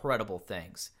incredible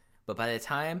things. But by the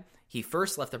time he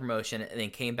first left the promotion and then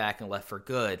came back and left for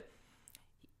good,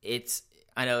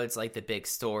 I know it's like the big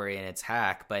story and it's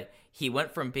hack, but he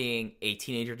went from being a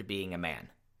teenager to being a man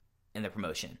in the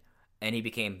promotion. And he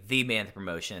became the man in the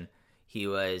promotion. He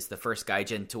was the first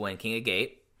Gaijin to win King of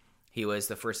Gate. He was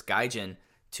the first Gaijin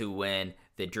to win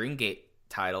the Dream Gate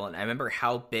title. And I remember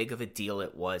how big of a deal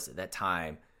it was at that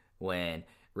time when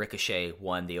Ricochet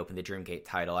won the Open the Dream Gate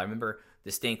title. I remember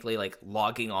distinctly like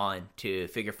logging on to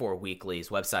Figure 4 Weekly's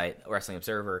website, Wrestling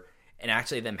Observer, and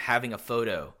actually them having a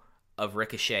photo of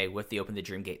Ricochet with the Open the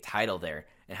Dream Gate title there,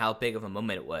 and how big of a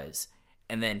moment it was.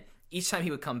 And then each time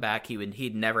he would come back,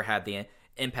 he'd never had the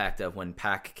impact of when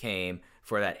Pac came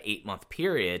for that 8-month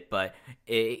period, but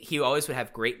he always would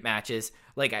have great matches.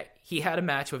 Like he had a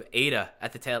match with Ada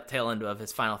at the tail end of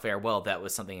his final farewell that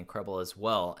was something incredible as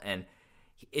well, and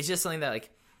it's just something that like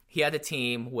he had a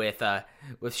team with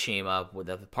Shima, with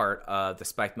the part of the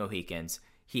Spiked Mohicans.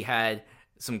 He had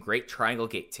some great Triangle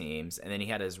Gate teams, and then he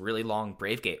had his really long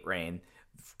Brave Gate reign,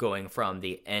 going from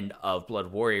the end of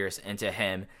Blood Warriors into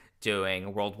him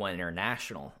doing World 1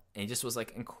 International, and it just was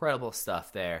like incredible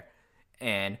stuff there.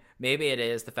 And maybe it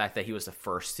is the fact that he was the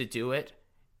first to do it,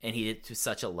 and he did it to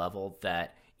such a level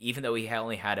that even though he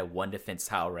only had a 1 defense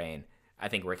title reign, I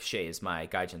think Ricochet is my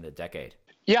Gaijin of the decade.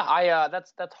 Yeah,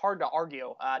 that's hard to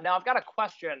argue. Now I've got a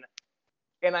question,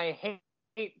 and I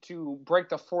hate to break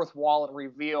the fourth wall and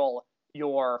reveal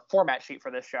your format sheet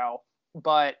for this show,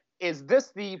 but is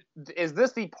this the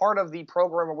part of the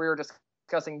program where we're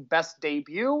discussing best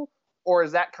debut, or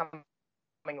is that coming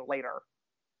later?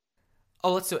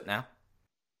 Oh, let's do it now.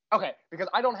 Okay, because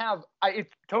I don't have.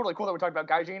 It's totally cool that we're talking about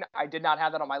Gaijin. I did not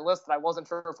have that on my list, and I wasn't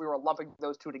sure if we were lumping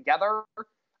those two together.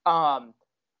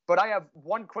 But I have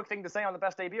one quick thing to say on the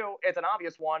best debut. It's an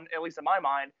obvious one, at least in my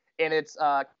mind, and it's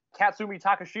Katsumi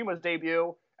Takashima's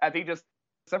debut at the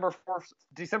December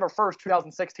 1st,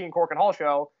 2016 Cork and Hall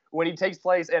show, when he takes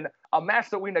place in a match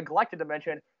that we neglected to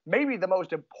mention, maybe the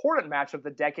most important match of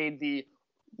the decade, the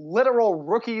literal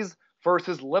rookies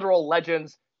versus literal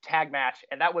legends tag match.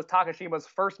 And that was Takashima's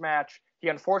first match. He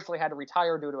unfortunately had to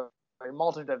retire due to a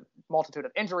multitude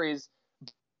of injuries,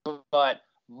 but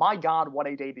my God, what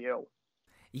a debut.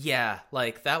 Yeah,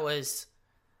 like that was,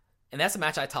 and that's a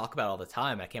match I talk about all the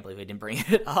time. I can't believe I didn't bring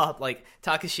it up. Like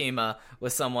Takashima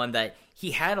was someone that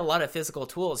he had a lot of physical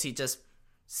tools. He just,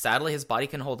 sadly, his body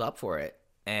can hold up for it.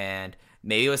 And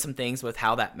maybe it was some things with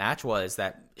how that match was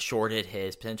that shorted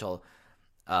his potential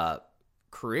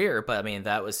career. But I mean,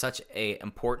 that was such a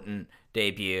important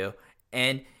debut.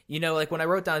 And, you know, like when I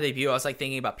wrote down debut, I was like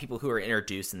thinking about people who were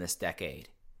introduced in this decade.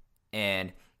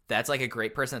 And that's like a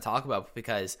great person to talk about,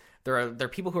 because there are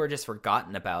people who are just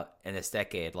forgotten about in this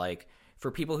decade. Like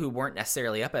for people who weren't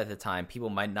necessarily up at the time, people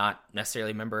might not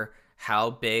necessarily remember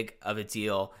how big of a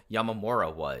deal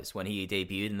Yamamura was when he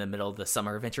debuted in the middle of the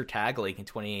Summer Adventure Tag League in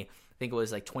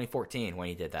 2014 when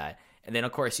he did that. And then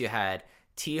of course you had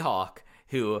T-Hawk,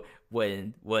 who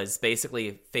was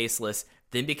basically faceless,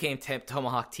 then became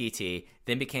Tomahawk TT,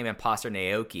 then became Imposter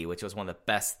Naoki, which was one of the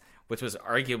best, which was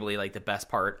arguably like the best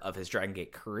part of his Dragon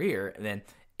Gate career. And then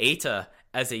Eita,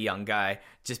 as a young guy,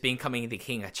 just becoming the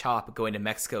king of chop, going to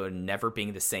Mexico and never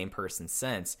being the same person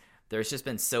since. There's just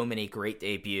been so many great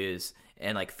debuts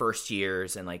and like first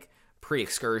years and like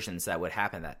pre-excursions that would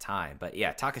happen at that time. But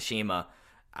yeah, Takashima,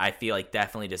 I feel like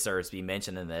definitely deserves to be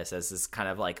mentioned in this, as this kind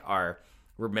of like our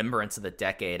remembrance of the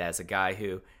decade, as a guy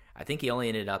who I think he only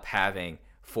ended up having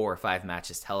 4 or 5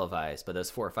 matches televised, but those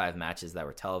 4 or 5 matches that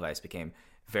were televised became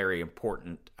very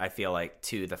important, I feel like,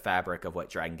 to the fabric of what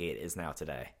Dragon Gate is now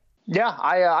today. Yeah,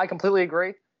 I completely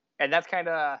agree. And that's kind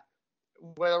of,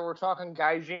 whether we're talking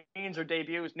gaijins or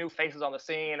debuts, new faces on the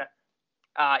scene,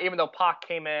 even though Pac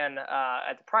came in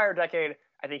at the prior decade,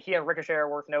 I think he and Ricochet are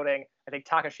worth noting. I think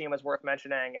Takashima is worth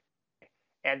mentioning.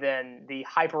 And then the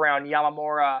hype around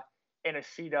Yamamura,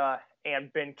 Ishida,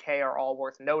 and Ben K are all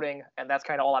worth noting. And that's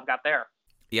kind of all I've got there.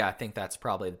 Yeah, I think that's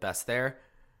probably the best there.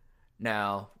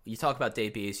 Now, you talk about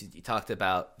debuts, you talked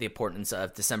about the importance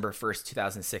of December 1st,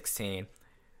 2016.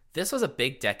 This was a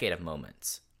big decade of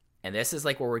moments. And this is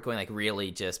like where we're going, like really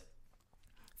just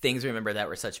things remember that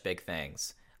were such big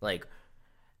things. Like,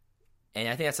 and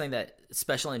I think that's something that,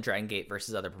 especially in Dragon Gate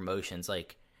versus other promotions,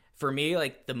 like for me,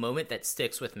 like the moment that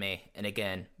sticks with me, and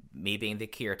again, me being the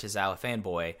Akira Tozawa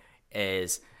fanboy,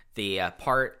 is the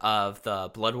part of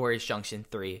the Blood Warriors Junction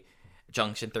 3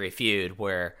 feud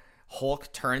where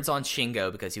Hulk turns on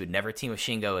Shingo because he would never team with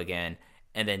Shingo again,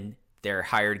 and then their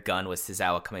hired gun was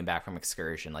Tozawa coming back from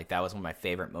excursion. Like, that was one of my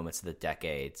favorite moments of the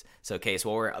decades. So, Case,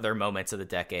 what were other moments of the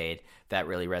decade that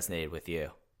really resonated with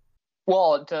you?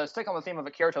 Well, to stick on the theme of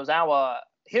Akira Tozawa,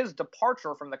 his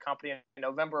departure from the company in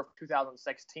November of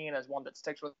 2016 is one that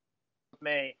sticks with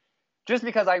me, just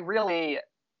because I really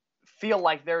feel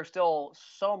like there's still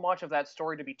so much of that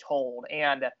story to be told.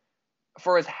 And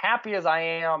for as happy as I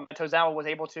am, Tozawa was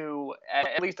able to,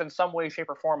 at least in some way, shape,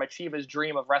 or form, achieve his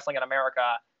dream of wrestling in America.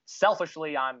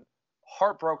 Selfishly, I'm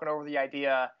heartbroken over the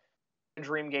idea of the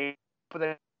Dream Gate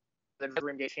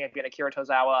champion Akira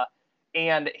Tozawa.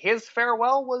 And his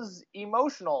farewell was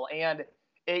emotional, and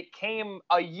it came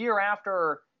a year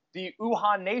after the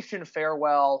Uhaa Nation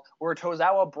farewell, where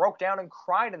Tozawa broke down and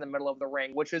cried in the middle of the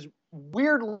ring, which is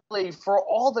weirdly, for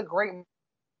all the great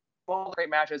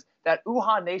matches, that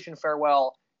Uhaa Nation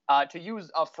farewell to use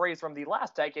a phrase from the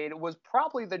last decade, was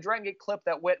probably the Dragon Gate clip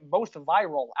that went most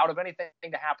viral out of anything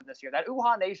to happen this year. That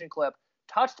Uhaa Nation clip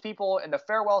touched people, and the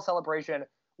farewell celebration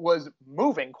was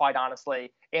moving, quite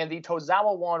honestly, and the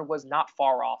Tozawa one was not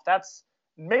far off. That's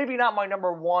maybe not my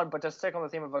number one, but to stick on the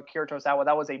theme of Akira Tozawa,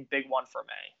 that was a big one for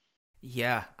me.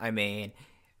 Yeah, I mean,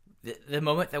 the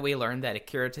moment that we learned that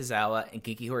Akira Tozawa and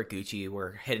Genki Horiguchi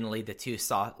were hiddenly the two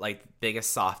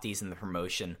biggest softies in the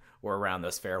promotion were around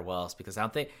those farewells, because I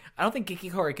don't think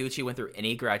Genki Horiguchi went through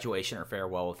any graduation or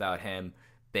farewell without him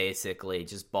basically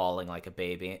just bawling like a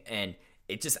baby, and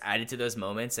it just added to those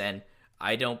moments. And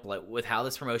I don't, with how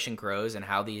this promotion grows and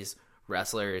how these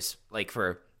wrestlers, like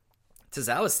for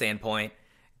Tozawa's standpoint,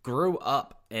 grew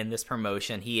up in this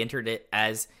promotion. He entered it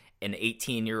as an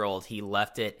 18-year-old. He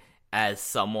left it as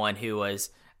someone who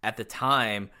was, at the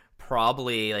time,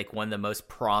 probably like one of the most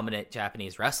prominent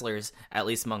Japanese wrestlers, at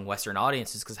least among Western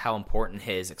audiences, because how important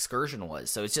his excursion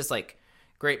was. So it's just like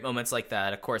great moments like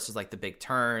that. Of course, there's like the big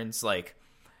turns, like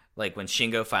when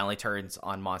Shingo finally turns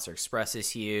on Monster Express is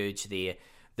huge. The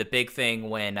big thing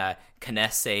when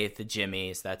Kness saved the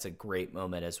Jimmies, that's a great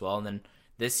moment as well. And then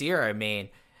this year, I mean,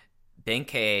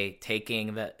 Benkei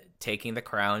taking the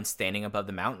crown, standing above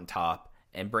the mountaintop,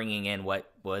 and bringing in what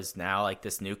was now like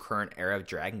this new current era of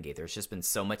Dragon Gate. There's just been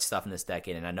so much stuff in this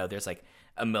decade, and I know there's like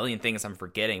a million things I'm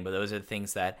forgetting, but those are the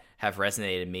things that have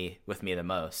resonated with me the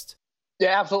most.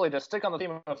 Yeah, absolutely. To stick on the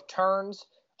theme of turns,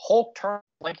 Hulk turn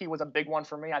Blinky was a big one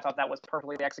for me. I thought that was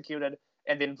perfectly executed.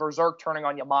 And then Berserk turning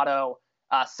on Yamato,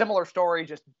 similar story,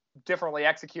 just differently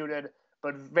executed,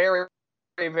 but very,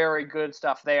 very, very good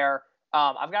stuff there.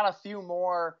 I've got a few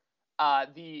more.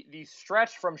 The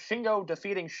stretch from Shingo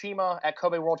defeating Shima at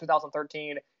Kobe World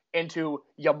 2013 into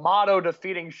Yamato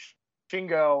defeating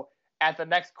Shingo at the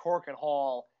next Korakuen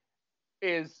Hall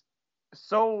is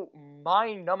so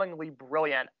mind-numbingly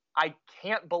brilliant. I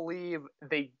can't believe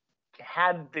they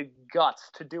had the guts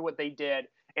to do what they did,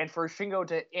 and for Shingo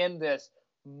to end this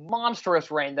monstrous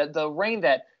reign, the reign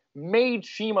that made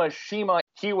Shima.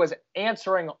 He was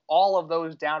answering all of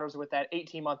those doubters with that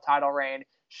 18-month title reign.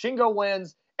 Shingo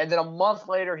wins, and then a month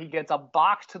later he gets a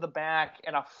box to the back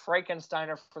and a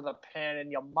Frankensteiner for the pin,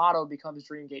 and Yamato becomes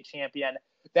Dream Gate champion.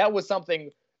 That was something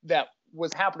that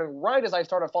was happening right as I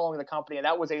started following the company, and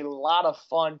that was a lot of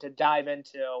fun to dive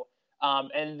into.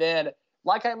 And then,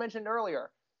 like I mentioned earlier,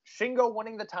 Shingo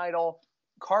winning the title,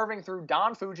 carving through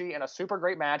Don Fuji in a super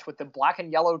great match with the black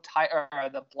and yellow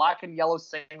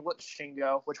singlet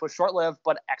Shingo, which was short-lived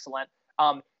but excellent.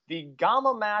 The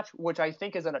Gama match, which I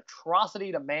think is an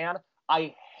atrocity to man.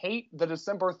 I hate the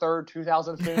December 3rd,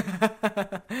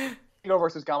 2015 Shingo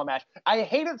versus Gama match. I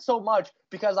hate it so much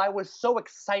because I was so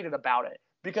excited about it,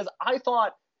 because I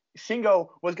thought Shingo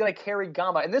was going to carry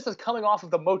Gama, and this is coming off of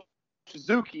the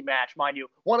Mochizuki match, mind you,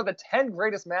 one of the 10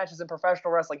 greatest matches in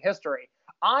professional wrestling history.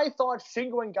 I thought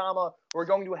Shingo and Gama were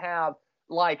going to have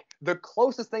like the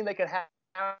closest thing they could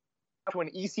have to an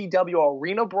ECW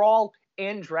arena brawl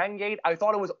in Dragon Gate. I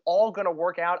thought it was all going to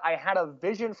work out. I had a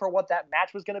vision for what that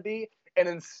match was going to be, and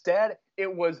instead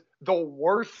it was the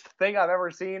worst thing I've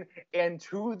ever seen, and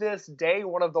to this day,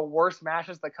 one of the worst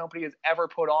matches the company has ever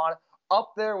put on,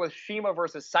 up there with Shima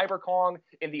versus Cyber Kong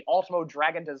in the Ultimo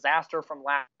Dragon disaster from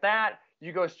last. That,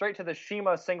 you go straight to the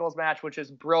Shima singles match, which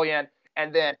is brilliant,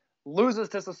 and then loses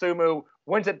to Susumu,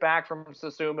 wins it back from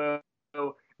Susumu,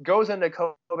 goes into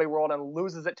Kobe World and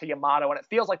loses it to Yamato. And it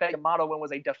feels like that Yamato win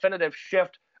was a definitive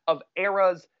shift of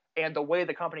eras and the way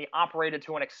the company operated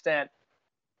to an extent.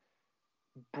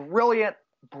 Brilliant,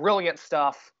 brilliant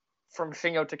stuff from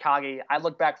Shingo Takagi. I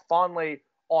look back fondly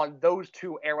on those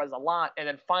two eras a lot. And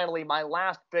then finally, my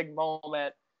last big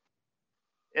moment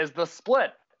is the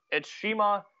split. It's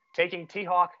Shima taking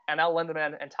T-Hawk and El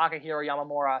Lindemann and Takahiro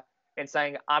Yamamura and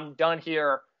saying, I'm done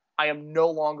here. I am no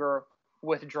longer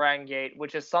with Dragon Gate,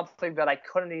 which is something that I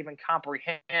couldn't even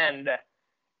comprehend.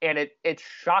 And it's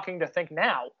shocking to think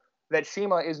now that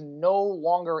Shima is no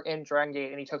longer in Dragon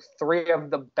Gate, and he took 3 of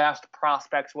the best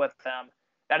prospects with him.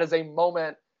 That is a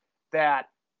moment that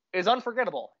is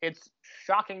unforgettable. It's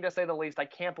shocking to say the least. I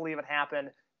can't believe it happened,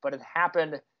 but it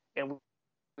happened, and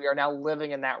we are now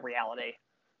living in that reality.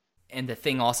 And the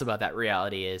thing also about that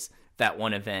reality is that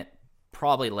one event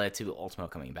probably led to Ultimo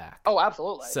coming back. Oh,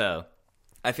 absolutely. So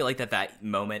I feel like that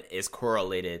moment is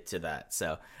correlated to that.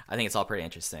 So I think it's all pretty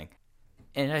interesting.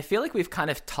 And I feel like we've kind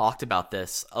of talked about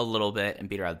this a little bit and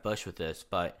beat around the bush with this,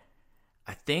 but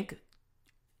I think,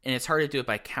 and it's hard to do it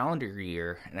by calendar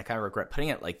year, and I kind of regret putting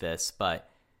it like this, but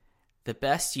the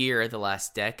best year of the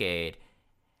last decade,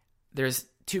 there's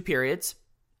 2 periods.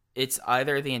 It's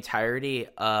either the entirety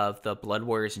of the Blood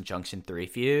Warriors and Junction 3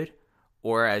 feud,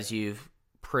 or as you've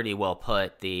pretty well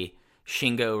put, the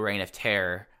Shingo Reign of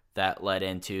Terror that led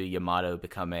into Yamato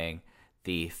becoming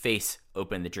the face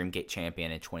Open the Dreamgate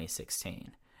champion in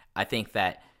 2016. I think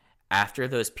that after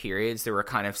those periods, there were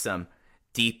kind of some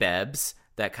deep ebbs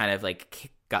that kind of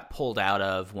like got pulled out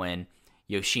of when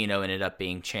Yoshino ended up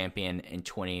being champion in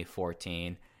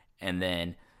 2014, and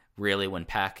then really when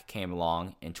Pac came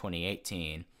along in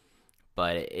 2018.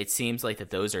 But it seems like that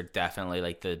those are definitely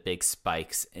like the big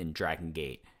spikes in Dragon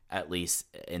Gate, at least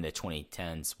in the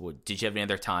 2010s. Did you have any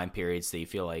other time periods that you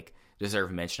feel like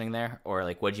deserve mentioning there? Or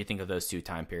like, what did you think of those two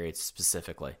time periods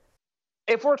specifically?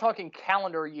 If we're talking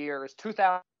calendar years,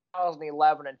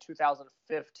 2011 and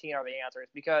 2015 are the answers,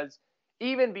 because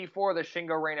even before the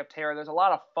Shingo Reign of Terror, there's a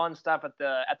lot of fun stuff at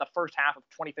the first half of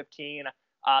 2015.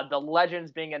 The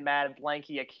Legends being in Mad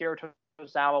Blanky, Akira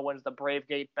Tozawa wins the Brave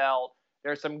Gate belt.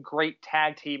 There's some great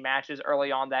tag team matches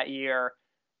early on that year.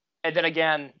 And then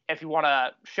again, if you want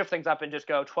to shift things up and just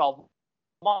go 12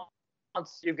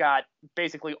 months, you've got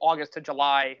basically August to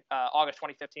July, August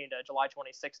 2015 to July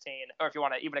 2016. Or if you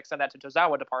want to even extend that to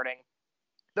Tozawa departing,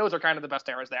 those are kind of the best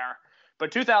eras there.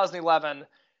 But 2011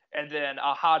 and then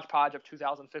a hodgepodge of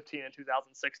 2015 and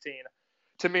 2016,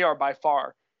 to me, are by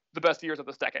far the best years of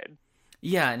this decade.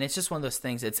 Yeah, and it's just one of those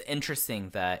things. It's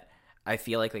interesting that I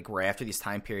feel like right after these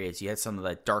time periods, you had some of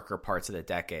the darker parts of the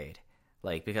decade.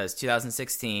 Like, because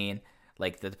 2016,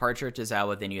 like the departure of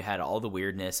Tozawa, then you had all the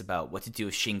weirdness about what to do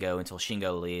with Shingo until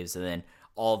Shingo leaves, and then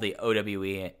all the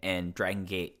OWE and Dragon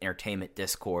Gate Entertainment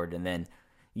Discord, and then,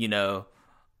 you know,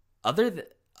 other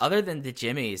than the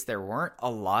Jimmies, there weren't a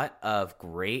lot of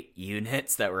great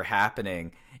units that were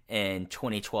happening in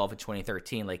 2012 and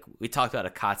 2013. Like, we talked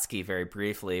about Akatsuki very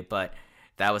briefly, but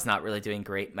that was not really doing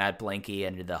great. Mad Blanky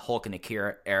and the Hulk and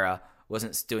Akira era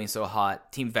wasn't doing so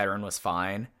hot. Team Veteran was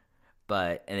fine,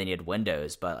 and then you had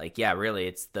Windows. But, like, yeah, really,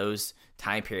 it's those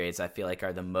time periods I feel like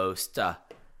are the most, I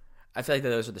feel like that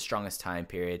those are the strongest time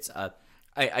periods.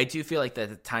 I do feel like that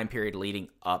the time period leading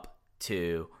up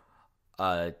to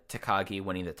Takagi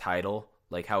winning the title,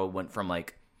 like how it went from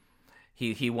like,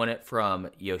 he won it from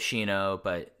Yoshino,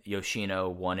 but Yoshino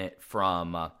won it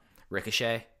from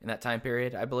Ricochet in that time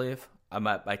period, I believe.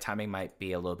 My timing might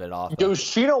be a little bit off.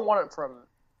 Yoshino won it from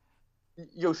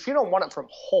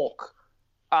Hulk.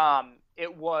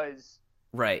 It was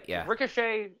right, yeah.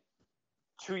 Ricochet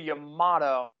to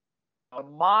Yamato,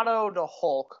 Yamato to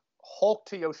Hulk, Hulk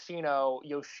to Yoshino,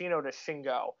 Yoshino to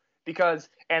Shingo. Because,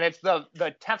 and it's the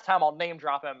 10th time I'll name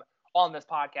drop him on this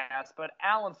podcast, but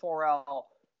Alan Forel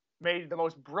made the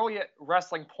most brilliant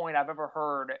wrestling point I've ever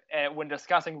heard when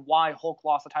discussing why Hulk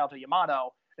lost the title to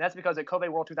Yamato. And that's because at Kobe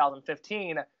World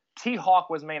 2015, T-Hawk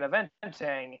was main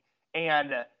eventing,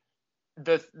 and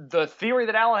the theory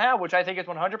that Alan had, which I think is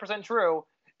 100% true,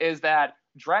 is that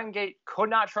Dragon Gate could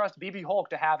not trust BB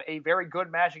Hulk to have a very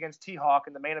good match against T-Hawk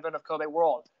in the main event of Kobe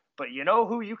World. But you know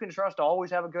who you can trust to always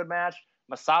have a good match?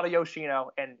 Masato Yoshino,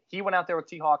 and he went out there with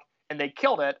T-Hawk, and they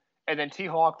killed it, and then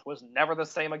T-Hawk was never the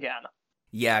same again.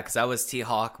 Yeah, because that was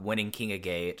T-Hawk winning King of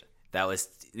Gate. That was,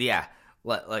 yeah,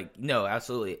 like, no,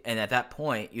 absolutely. And at that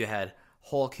point, you had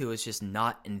Hulk, who was just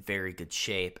not in very good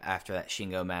shape after that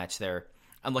Shingo match there.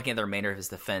 I'm looking at the remainder of his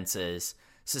defenses.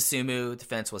 Susumu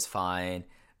defense was fine.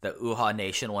 The Uha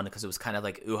Nation one, because it was kind of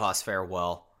like Uha's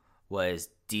farewell, was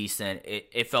decent.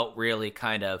 It felt really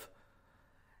kind of,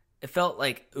 it felt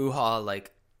like Uha,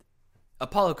 like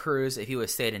Apollo Crews, if he would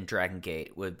have stayed in Dragon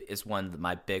Gate, is one of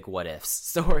my big what ifs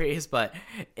stories. But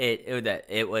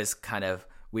it was kind of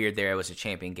weird there. It was a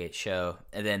Champion Gate show,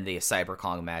 and then the Cyber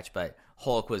Kong match. But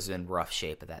Hulk was in rough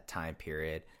shape at that time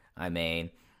period. I mean,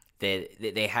 they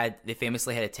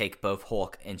famously had to take both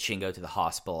Hulk and Shingo to the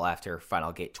hospital after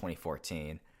Final Gate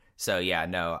 2014. So yeah,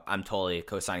 no, I'm totally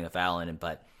co-signing with Alan.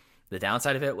 But the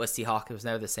downside of it was T-Hawk was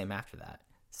never the same after that.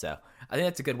 So I think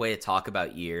that's a good way to talk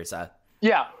about years.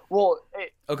 Yeah, well...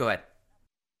 go ahead.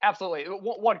 Absolutely.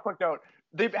 One quick note.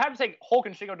 They had to take Hulk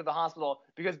and Shingo to the hospital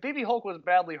because BB Hulk was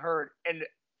badly hurt, and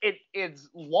it's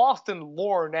lost in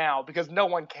lore now because no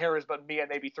one cares but me and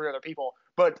maybe 3 other people.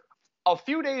 But a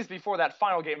few days before that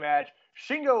Final Gate match,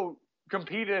 Shingo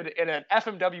competed in an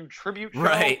FMW tribute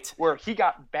show where he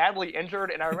got badly injured,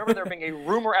 and I remember there being a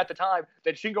rumor at the time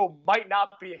that Shingo might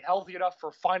not be healthy enough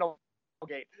for Final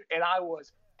Gate, and I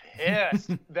was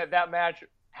pissed that match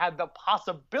had the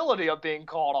possibility of being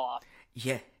called off.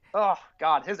 Yeah. Oh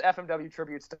God, his FMW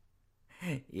tributes.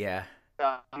 Yeah.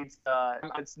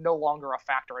 It's no longer a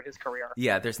factor in his career.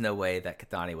 Yeah, there's no way that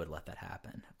Kathani would let that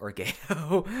happen, or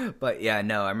Gato. But yeah,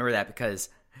 no, I remember that because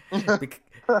like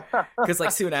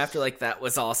soon after, like that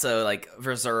was also like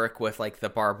Berserk with like the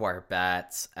barbed wire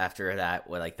bats. After that,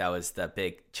 where like that was the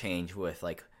big change with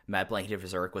like Mad Blankey of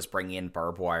Berserk was bringing in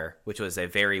barbed wire, which was a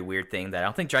very weird thing that I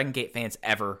don't think Dragon Gate fans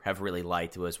ever have really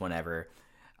liked. Was whenever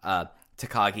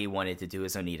Takagi wanted to do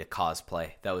his Onita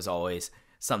cosplay. That was always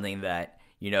something that,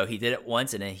 he did it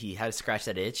once and then he had to scratch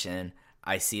that itch, and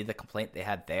I see the complaint they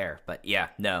had there. But yeah,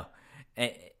 no.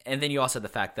 And then you also have the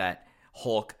fact that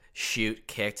Hulk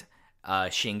kicked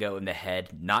Shingo in the head,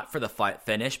 not for the fight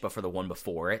finish, but for the one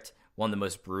before it. One of the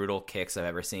most brutal kicks I've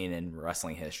ever seen in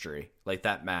wrestling history. Like,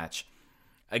 that match.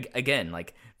 Again,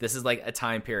 like, this is like a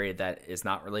time period that is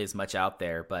not really as much out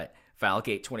there, but Final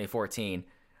Gate 2014,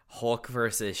 Hulk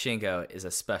versus Shingo is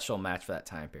a special match for that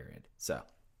time period. So,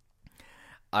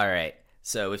 all right.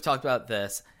 So we've talked about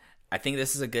this. I think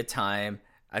this is a good time.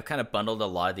 I've kind of bundled a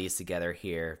lot of these together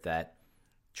here, that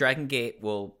Dragon Gate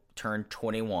will turn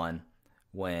 21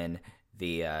 when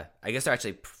I guess they're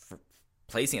actually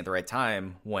placing at the right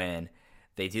time when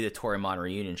they do the Toryumon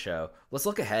reunion show. Let's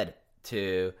look ahead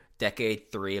to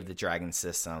Decade 3 of the Dragon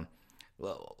system.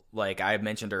 Like I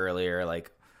mentioned earlier,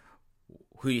 like,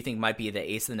 who do you think might be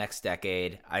the ace of the next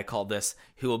decade? I call this,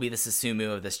 who will be the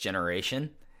Susumu of this generation?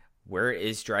 Where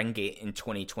is Dragon Gate in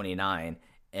 2029?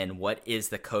 And what is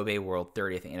the Kobe World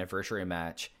 30th anniversary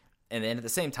match? And then at the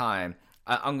same time,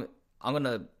 I'm going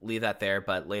to leave that there,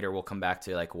 but later we'll come back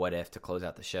to like what if to close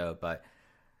out the show. But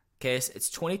Case, it's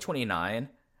 2029.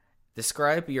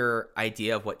 Describe your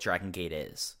idea of what Dragon Gate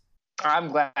is. I'm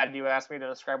glad you asked me to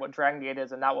describe what Dragon Gate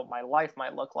is and not what my life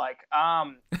might look like.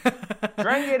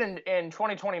 Dragon Gate in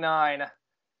 2029,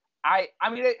 I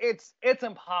mean, it's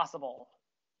impossible,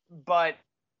 but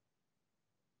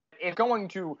if going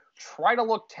to try to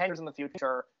look 10 years in the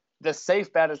future, the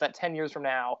safe bet is that 10 years from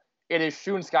now, it is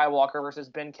Shun Skywalker versus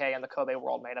Ben-K in the Kobe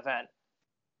World main event.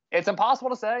 It's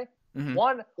impossible to say. Mm-hmm.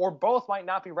 One or both might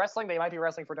not be wrestling. They might be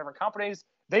wrestling for different companies.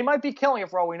 They might be killing it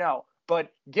for all we know.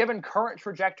 But given current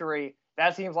trajectory,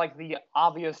 that seems like the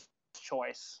obvious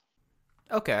choice.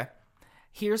 Okay.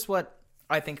 Here's what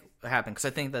I think happened, because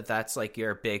I think that that's like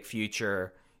your big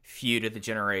future feud of the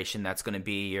generation. That's going to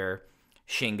be your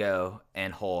Shingo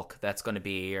and Hulk. That's going to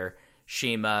be your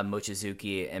Shima,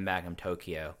 Mochizuki, and Magnum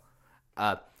Tokyo.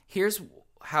 Here's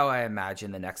how I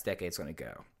imagine the next decade's going to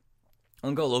go.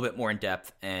 I'm going to go a little bit more in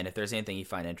depth, and if there's anything you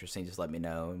find interesting, just let me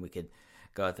know, and we could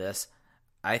go at this.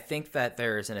 I think that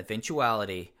there's an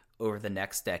eventuality over the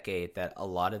next decade that a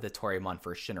lot of the Toryumon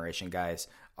first generation guys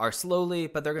are slowly,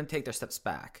 but they're going to take their steps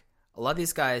back. A lot of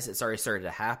these guys, it's already started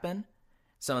to happen.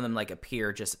 Some of them like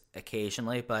appear just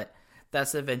occasionally, but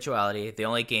that's the eventuality. The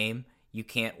only game you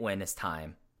can't win is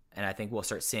time. And I think we'll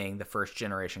start seeing the first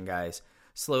generation guys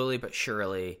slowly but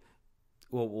surely.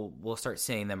 We'll start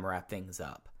seeing them wrap things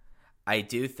up. I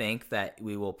do think that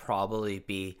we will probably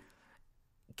be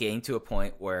getting to a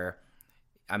point where,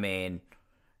 I mean,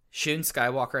 Shun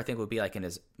Skywalker, I think, would be like in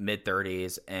his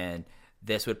mid-30s, and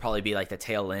this would probably be like the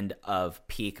tail end of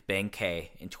peak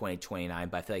Ben-K in 2029,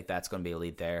 but I feel like that's going to be a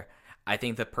lead there. I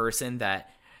think the person that,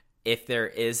 if there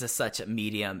is such a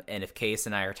medium, and if Case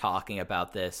and I are talking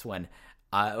about this when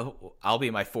I'll be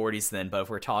in my 40s then, but if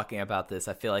we're talking about this,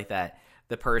 I feel like that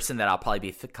the person that I'll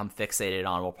probably become fixated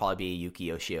on will probably be Yuki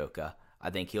Yoshioka. I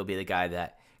think he'll be the guy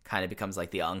that kind of becomes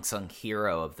like the unsung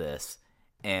hero of this,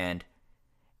 and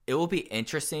it will be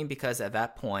interesting because at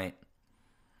that point,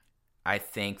 I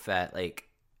think that, like,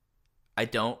 I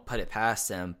don't put it past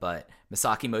him, but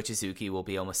Masaki Mochizuki will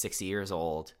be almost 60 years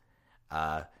old.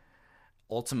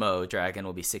 Ultimo Dragon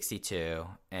will be 62.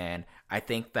 And I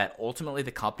think that ultimately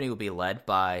the company will be led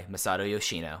by Masato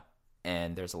Yoshino.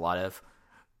 And there's a lot of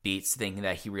beats thinking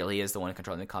that he really is the one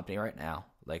controlling the company right now.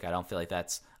 Like, I don't feel like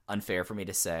that's unfair for me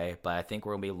to say, but I think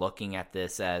we're going to be looking at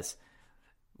this as,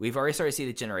 we've already started to see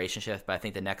the generation shift, but I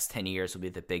think the next 10 years will be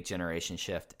the big generation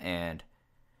shift. And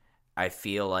I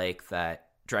feel like that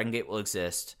Dragon Gate will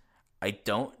exist. I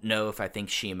don't know if I think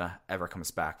Shima ever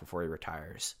comes back before he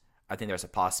retires. I think there's a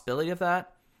possibility of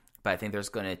that, but I think there's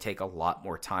going to take a lot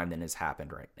more time than has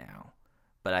happened right now.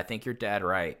 But I think you're dead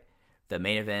right. The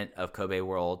main event of Kobe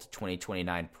World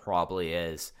 2029 probably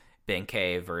is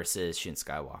Ben-K versus Shun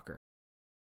Skywalker.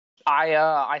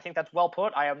 I think that's well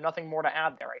put. I have nothing more to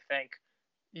add there. I think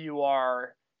you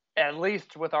are, at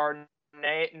least with our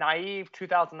naive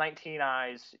 2019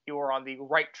 eyes, you are on the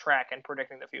right track in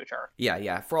predicting the future.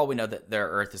 Yeah. For all we know that their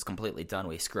Earth is completely done,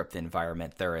 we screw up the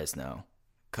environment. There is no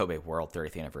Kobe World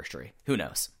 30th anniversary. Who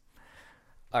knows?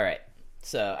 All right.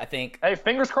 So I think... Hey,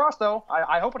 fingers crossed, though.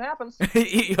 I hope it happens.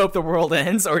 You hope the world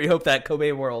ends, or you hope that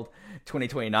Kobe World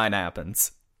 2029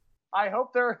 happens? I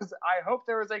hope there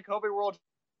is a Kobe World.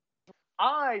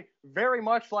 I very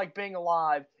much like being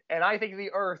alive, and I think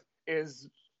the Earth is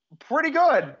pretty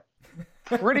good.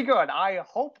 Pretty good. I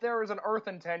hope there is an Earth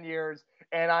in 10 years,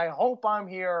 and I hope I'm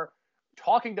here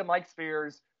talking to Mike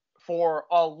Spears for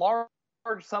a large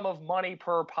sum of money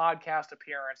per podcast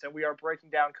appearance, and we are breaking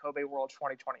down Kobe World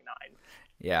 2029.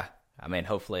 Yeah, I mean,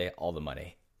 hopefully all the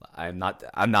money. I'm not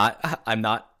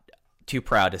too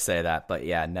proud to say that, but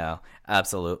yeah, no,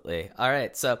 absolutely. All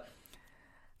right, so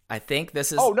I think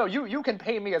this is. Oh no, you can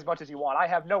pay me as much as you want. I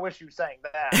have no issue saying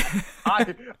that.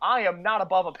 I am not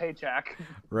above a paycheck.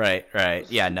 Right.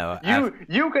 Yeah, no.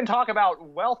 You can talk about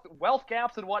wealth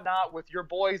gaps and whatnot with your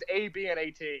boys A, B, and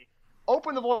AT.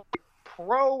 Open the voice.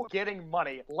 Pro getting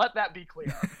money. Let that be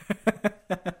clear.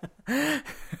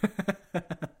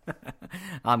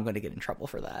 I'm going to get in trouble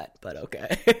for that, but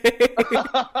okay.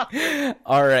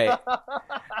 All right.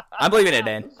 I'm leaving it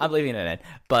in.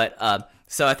 But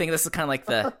so I think this is kind of like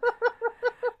the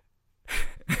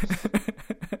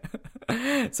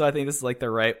So I think this is like the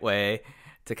right way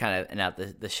to kind of end out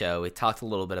the show. We talked a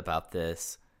little bit about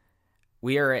this.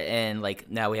 We are in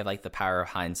now we have the power of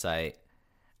hindsight.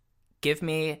 Give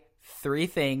me 3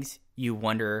 things you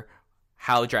wonder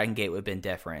how Dragon Gate would have been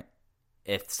different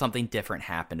if something different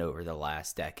happened over the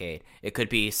last decade. It could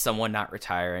be someone not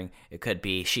retiring. It could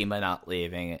be CIMA not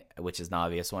leaving, which is an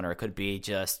obvious one. Or it could be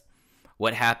just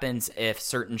what happens if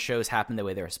certain shows happen the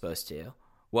way they're supposed to.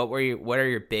 What are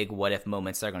your big what if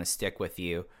moments that are going to stick with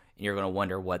you, and you're going to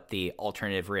wonder what the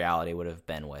alternative reality would have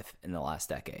been with in the last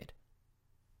decade?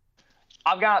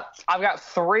 I've got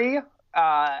 3.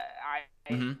 I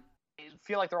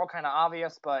feel like they're all kind of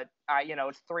obvious, but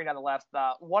it's 3 nonetheless.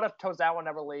 What if Tozawa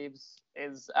never leaves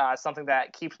is something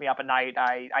that keeps me up at night.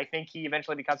 I think he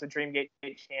eventually becomes a Dreamgate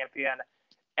champion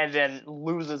and then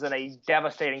loses in a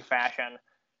devastating fashion.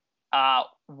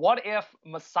 What if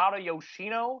Masato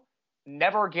Yoshino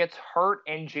never gets hurt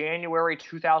in January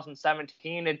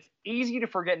 2017? It's easy to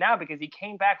forget now because he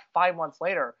came back 5 months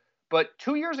later. But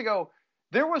 2 years ago,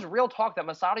 there was real talk that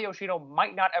Masato Yoshino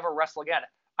might not ever wrestle again.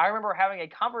 I remember having a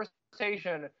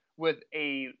conversation with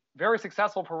a very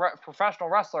successful professional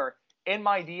wrestler in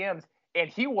my DMs, and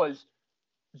he was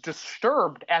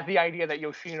disturbed at the idea that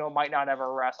Yoshino might not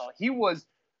ever wrestle. He was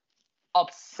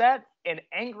upset and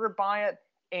angered by it.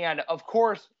 And of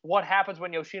course, what happens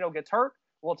when Yoshino gets hurt?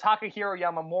 Well, Takahiro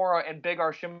Yamamura and Big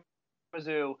R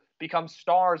Shimizu become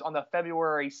stars on the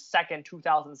February 2nd,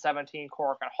 2017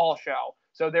 Korakuen Hall show.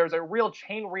 So there's a real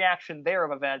chain reaction there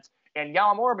of events, and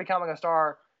Yamamura becoming a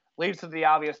star leads to the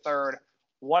obvious third.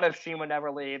 What if CIMA never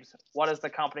leaves? What does the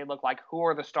company look like? Who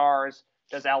are the stars?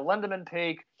 Does Al Lindemann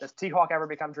peak? Does T-Hawk ever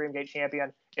become Dreamgate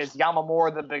champion? Is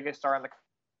Yamamura the biggest star in the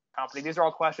company? These are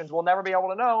all questions we'll never be able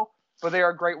to know, but they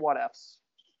are great what-ifs.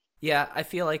 Yeah, I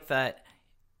feel like that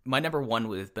my number one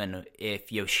would have been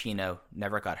if Yoshino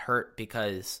never got hurt,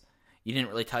 because you didn't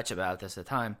really touch about this at the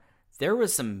time. There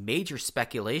was some major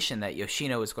speculation that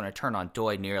Yoshino was going to turn on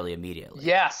Doi nearly immediately.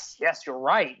 Yes, you're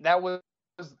right. That was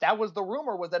the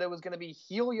rumor, was that it was going to be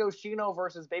heel Yoshino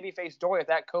versus babyface Doi at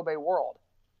that Kobe World.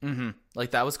 Mm-hmm.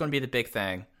 That was going to be the big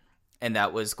thing, and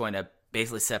that was going to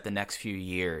basically set up the next few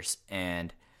years.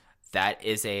 And that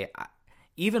is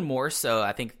even more so,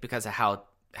 I think, because of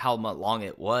how long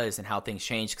it was and how things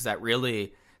changed, because that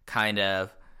really kind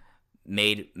of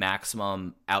made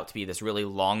Maximum out to be this really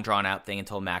long drawn out thing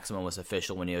until Maximum was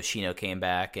official when Yoshino came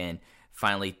back, and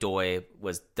finally Doi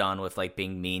was done with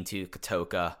being mean to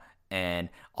Kotoka, and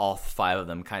all 5 of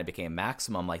them kind of became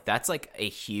Maximum. That's a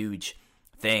huge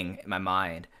thing in my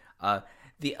mind.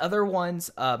 The other ones,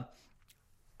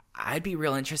 I'd be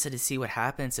real interested to see what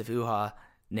happens if Uhaa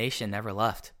Nation never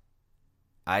left.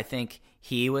 I think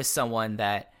he was someone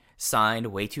that signed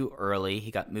way too early.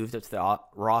 He got moved up to the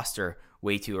roster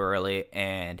way too early,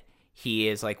 and he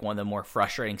is one of the more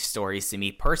frustrating stories to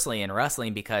me personally in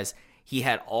wrestling, because he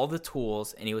had all the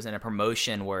tools and he was in a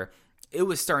promotion where it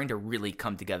was starting to really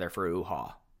come together for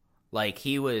Uhaa.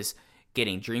 He was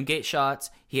getting Dreamgate shots.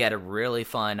 He had a really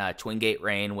fun Twin Gate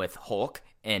reign with Hulk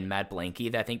and Mad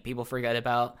Blanky that I think people forget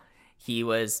about. He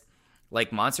was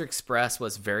Monster Express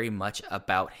was very much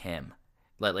about him.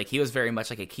 He was very much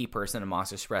a key person in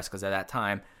Monster Express, because at that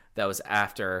time that was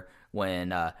after when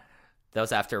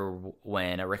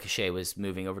Ricochet was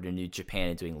moving over to New Japan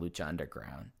and doing Lucha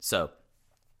Underground. So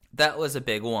that was a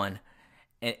big one.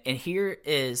 And here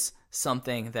is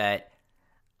something that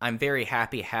I'm very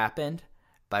happy happened,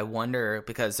 but I wonder,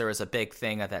 because there was a big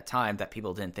thing at that time that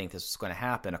people didn't think this was going to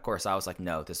happen. Of course, I was like,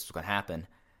 no, this was going to happen.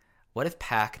 What if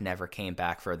Pac never came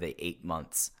back for the 8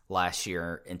 months last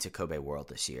year into Kobe World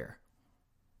this year?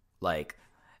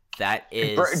 That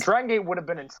is... Dragon Gate would have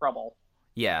been in trouble.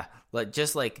 Yeah,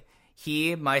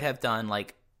 he might have done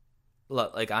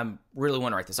I'm really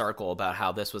want to write this article about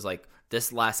how this was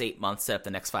this last 8 months set up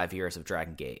the next 5 years of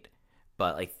Dragon Gate.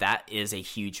 but like that is a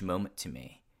huge moment to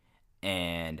me.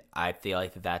 And I feel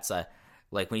like that's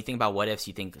like when you think about what ifs,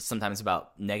 you think sometimes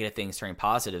about negative things turning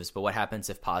positives, but what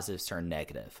happens if positives turn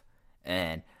negative?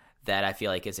 And that I feel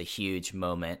like is a huge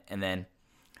moment. And then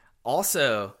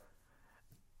also,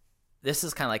 this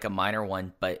is kind of like a minor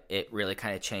one, but it really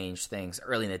kind of changed things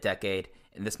early in the decade.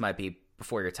 And this might be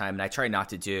before your time. And I try not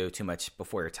to do too much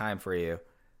before your time for you.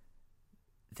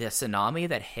 The tsunami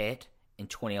that hit in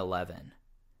 2011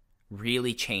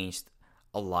 really changed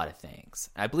a lot of things.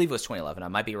 I believe it was 2011. I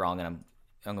might be wrong, and I'm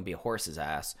going to be a horse's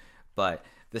ass. But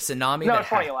the tsunami No,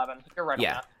 2011. You're right on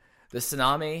that. The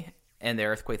tsunami and the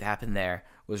earthquake that happened there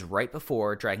was right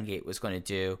before Dragon Gate was going to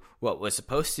do what was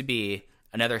supposed to be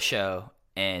another show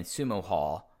in Sumo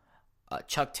Hall.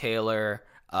 Chuck Taylor,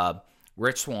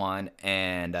 Rich Swann,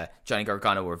 and Johnny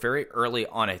Gargano were very early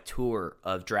on a tour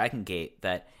of Dragon Gate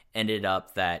that ended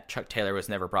up that Chuck Taylor was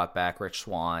never brought back. Rich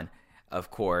Swann, of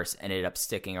course, ended up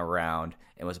sticking around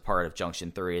and was a part of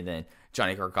Junction 3. And then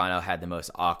Johnny Gargano had the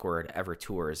most awkward ever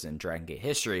tours in Dragon Gate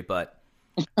history. But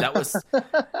that was...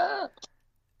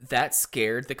 that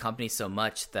scared the company so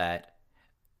much that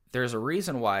there's a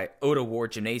reason why Oda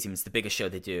Ward Gymnasium is the biggest show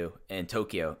they do in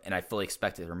Tokyo, and I fully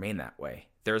expect it to remain that way.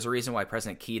 There's a reason why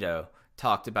President Kido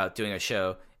talked about doing a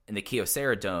show in the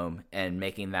Kyocera Dome and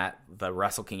making that the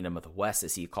Wrestle Kingdom of the West,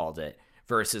 as he called it,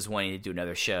 versus wanting to do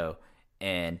another show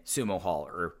in Sumo Hall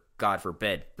or, God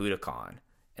forbid, Budokan.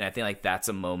 And I think like that's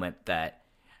a moment that,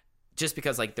 just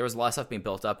because like there was a lot of stuff being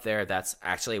built up there, that's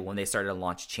actually when they started to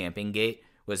launch Champion Gate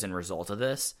was in result of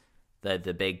this, the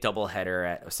big doubleheader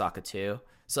at Osaka 2.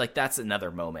 So like that's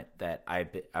another moment that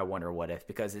I wonder what if,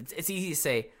 because it's easy to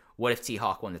say what if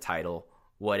T-Hawk won the title,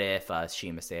 what if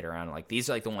Shima stayed around. Like these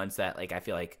are like the ones that like I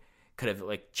feel like could have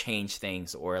like changed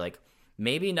things, or like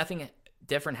maybe nothing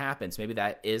different happens. Maybe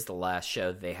that is the last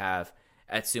show that they have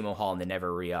at Sumo Hall and they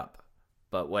never re-up.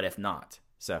 But what if not?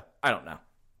 So I don't know.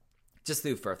 Just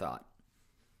food for thought.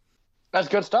 That's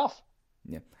good stuff.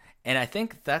 Yeah. And I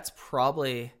think that's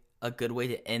probably a good way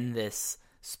to end this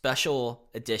special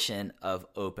edition of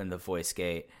Open the Voice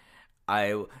Gate.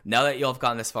 Now that y'all have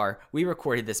gotten this far, we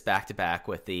recorded this back to back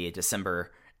with the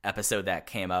December episode that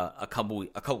came out a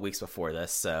couple weeks before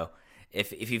this. So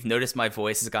if you've noticed my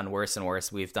voice has gotten worse and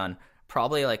worse, we've done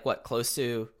probably like close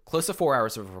to 4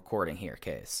 hours of recording here,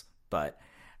 Case. But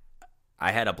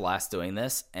I had a blast doing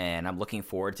this, and I'm looking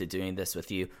forward to doing this with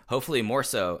you, hopefully more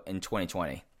so in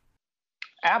 2020.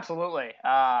 Absolutely.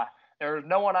 There's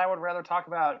no one I would rather talk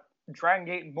about Dragon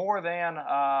Gate more than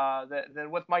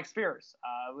with Mike Spears.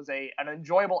 It was an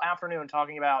enjoyable afternoon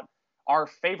talking about our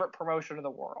favorite promotion in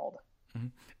the world. Mm-hmm.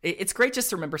 It's great just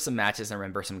to remember some matches and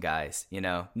remember some guys. You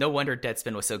know, no wonder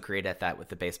Deadspin was so great at that with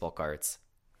the baseball cards.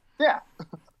 Yeah.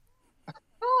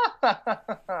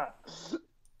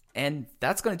 And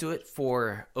that's going to do it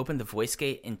for Open the Voice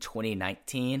Gate in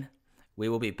 2019. We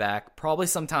will be back probably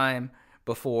sometime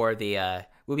before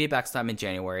we'll be back sometime in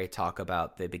January, talk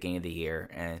about the beginning of the year.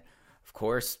 And of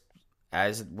course,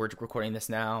 as we're recording this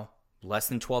now, less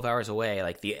than 12 hours away,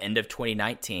 like the end of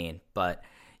 2019. But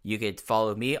you could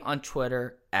follow me on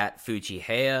Twitter at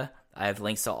FujiHeya. I have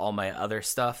links to all my other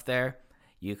stuff there.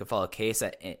 You can follow Case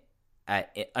at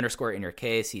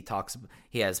 _InYourCase.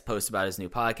 He has posts about his new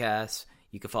podcast.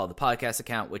 You can follow the podcast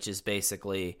account, which is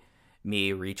basically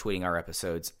me retweeting our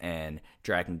episodes and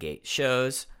Dragon Gate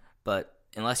shows. But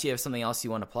unless you have something else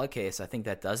you want to plug, Case, I think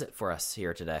that does it for us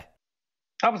here today.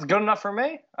 That was good enough for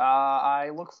me. I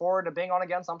look forward to being on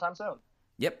again sometime soon.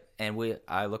 Yep, and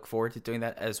I look forward to doing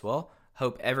that as well.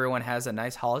 Hope everyone has a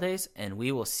nice holidays, and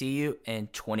we will see you in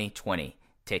 2020.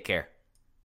 Take care.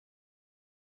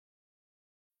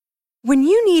 When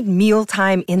you need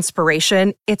mealtime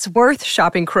inspiration, it's worth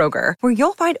shopping Kroger, where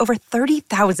you'll find over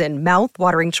 30,000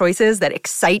 mouth-watering choices that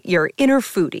excite your inner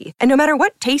foodie. And no matter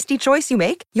what tasty choice you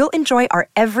make, you'll enjoy our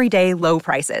everyday low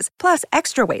prices, plus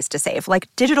extra ways to save, like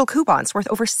digital coupons worth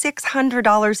over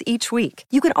 $600 each week.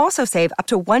 You can also save up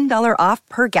to $1 off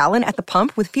per gallon at the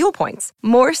pump with fuel points.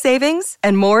 More savings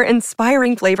and more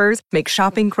inspiring flavors make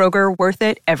shopping Kroger worth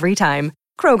it every time.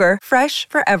 Kroger, fresh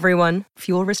for everyone.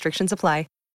 Fuel restrictions apply.